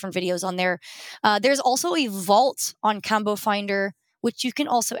bunch of different videos on there. There's also a vault on Kambo Finder, which you can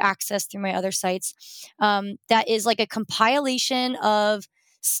also access through my other sites. That is like a compilation of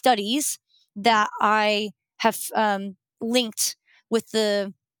studies that I have linked with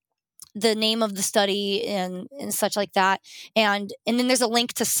the name of the study and such like that. And then there's a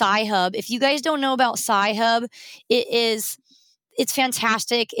link to Sci-Hub. If you guys don't know about Sci-Hub, it's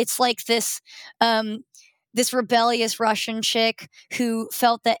fantastic. It's like this rebellious Russian chick who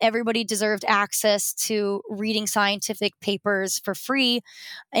felt that everybody deserved access to reading scientific papers for free.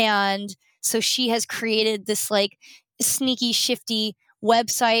 And so she has created this like sneaky, shifty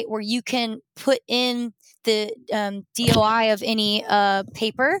website where you can put in the DOI of any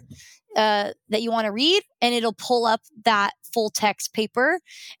paper that you want to read, and it'll pull up that full text paper.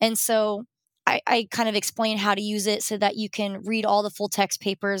 And so I kind of explain how to use it so that you can read all the full text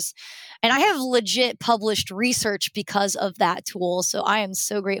papers. And I have legit published research because of that tool. So I am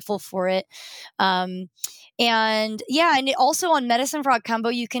so grateful for it. And also on Medicine Frog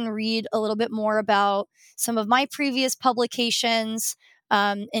Kambo, you can read a little bit more about some of my previous publications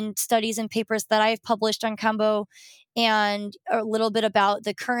and studies and papers that I've published on Kambo, and a little bit about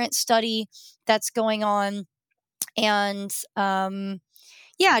the current study that's going on. And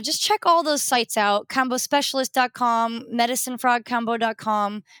just check all those sites out: kambospecialist.com,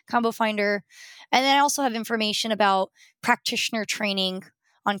 medicinefrogkambo.com, Kambo Finder. And then I also have information about practitioner training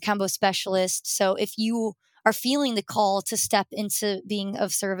on Kambo Specialist. So if you are feeling the call to step into being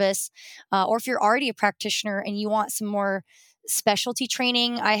of service, or if you're already a practitioner and you want some more specialty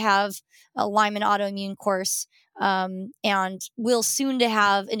training, I have a Lyme and autoimmune course. And we'll soon to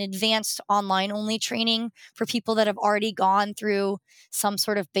have an advanced online only training for people that have already gone through some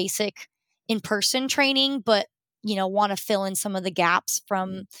sort of basic in-person training, but want to fill in some of the gaps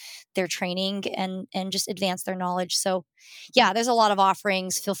from their training and just advance their knowledge. So yeah, there's a lot of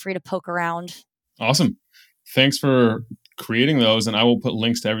offerings. Feel free to poke around. Awesome. Thanks for creating those. And I will put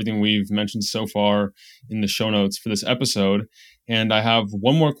links to everything we've mentioned so far in the show notes for this episode. And I have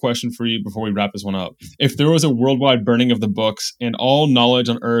one more question for you before we wrap this one up. If there was a worldwide burning of the books and all knowledge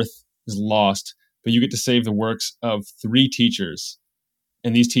on earth is lost, but you get to save the works of 3 teachers,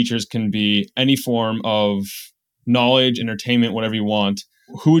 and these teachers can be any form of knowledge, entertainment, whatever you want,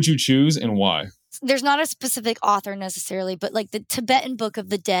 who would you choose and why? There's not a specific author necessarily, but like the Tibetan Book of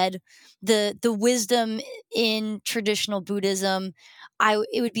the Dead, the wisdom in traditional Buddhism,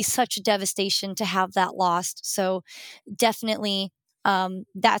 it would be such a devastation to have that lost. So definitely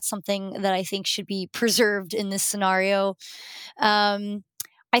that's something that I think should be preserved in this scenario. I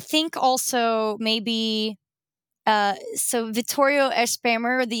think also maybe so Vittorio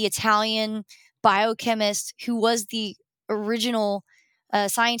Espremer, the Italian biochemist who was the original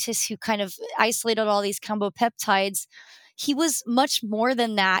scientist who kind of isolated all these Kambo peptides, he was much more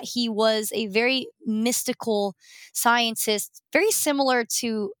than that. He was a very mystical scientist, very similar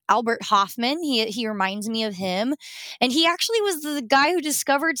to Albert Hoffman. He reminds me of him. And he actually was the guy who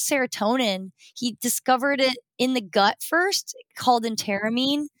discovered serotonin. He discovered it in the gut first, called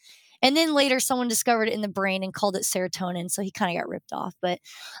enteramine. And then later someone discovered it in the brain and called it serotonin. So he kind of got ripped off. But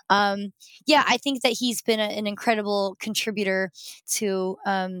yeah, I think that he's been an incredible contributor to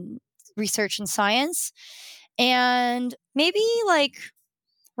research and science. And maybe like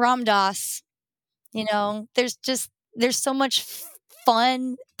Ram Dass, there's so much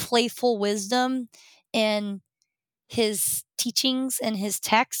fun, playful wisdom in his teachings and his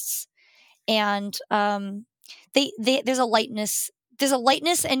texts. And there's a lightness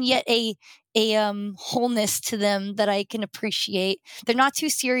and yet a wholeness to them that I can appreciate. They're not too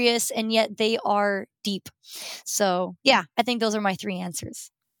serious and yet they are deep. So yeah, I think those are my 3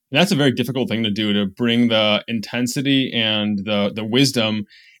 answers. And that's a very difficult thing to do, to bring the intensity and the wisdom,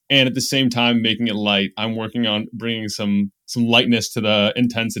 and at the same time making it light. I'm working on bringing some lightness to the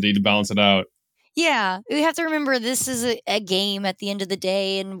intensity to balance it out. Yeah, we have to remember this is a game at the end of the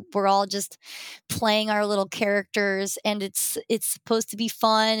day, and we're all just playing our little characters, and it's supposed to be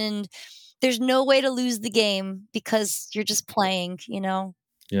fun, and there's no way to lose the game because you're just playing,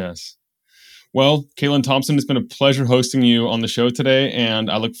 Yes. Well, Caitlin Thompson, it's been a pleasure hosting you on the show today,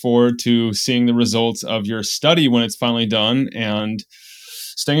 and I look forward to seeing the results of your study when it's finally done and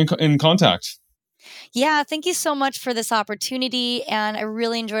staying in contact. Yeah, thank you so much for this opportunity, and I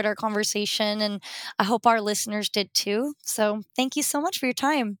really enjoyed our conversation, and I hope our listeners did too. So thank you so much for your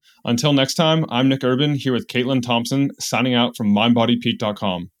time. Until next time, I'm Nick Urban here with Caitlin Thompson, signing out from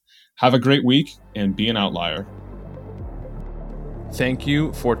mindbodypeak.com. Have a great week and be an outlier. Thank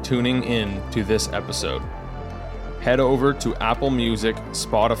you for tuning in to this episode. Head over to Apple Music,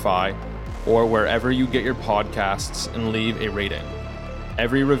 Spotify, or wherever you get your podcasts and leave a rating.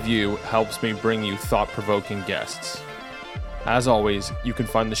 Every review helps me bring you thought-provoking guests. As always, you can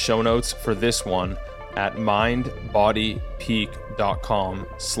find the show notes for this one at mindbodypeak.com/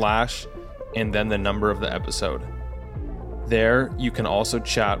 and then the number of the episode. There, you can also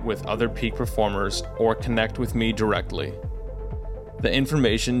chat with other peak performers or connect with me directly. The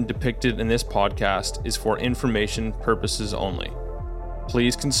information depicted in this podcast is for information purposes only.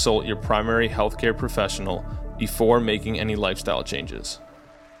 Please consult your primary healthcare professional before making any lifestyle changes.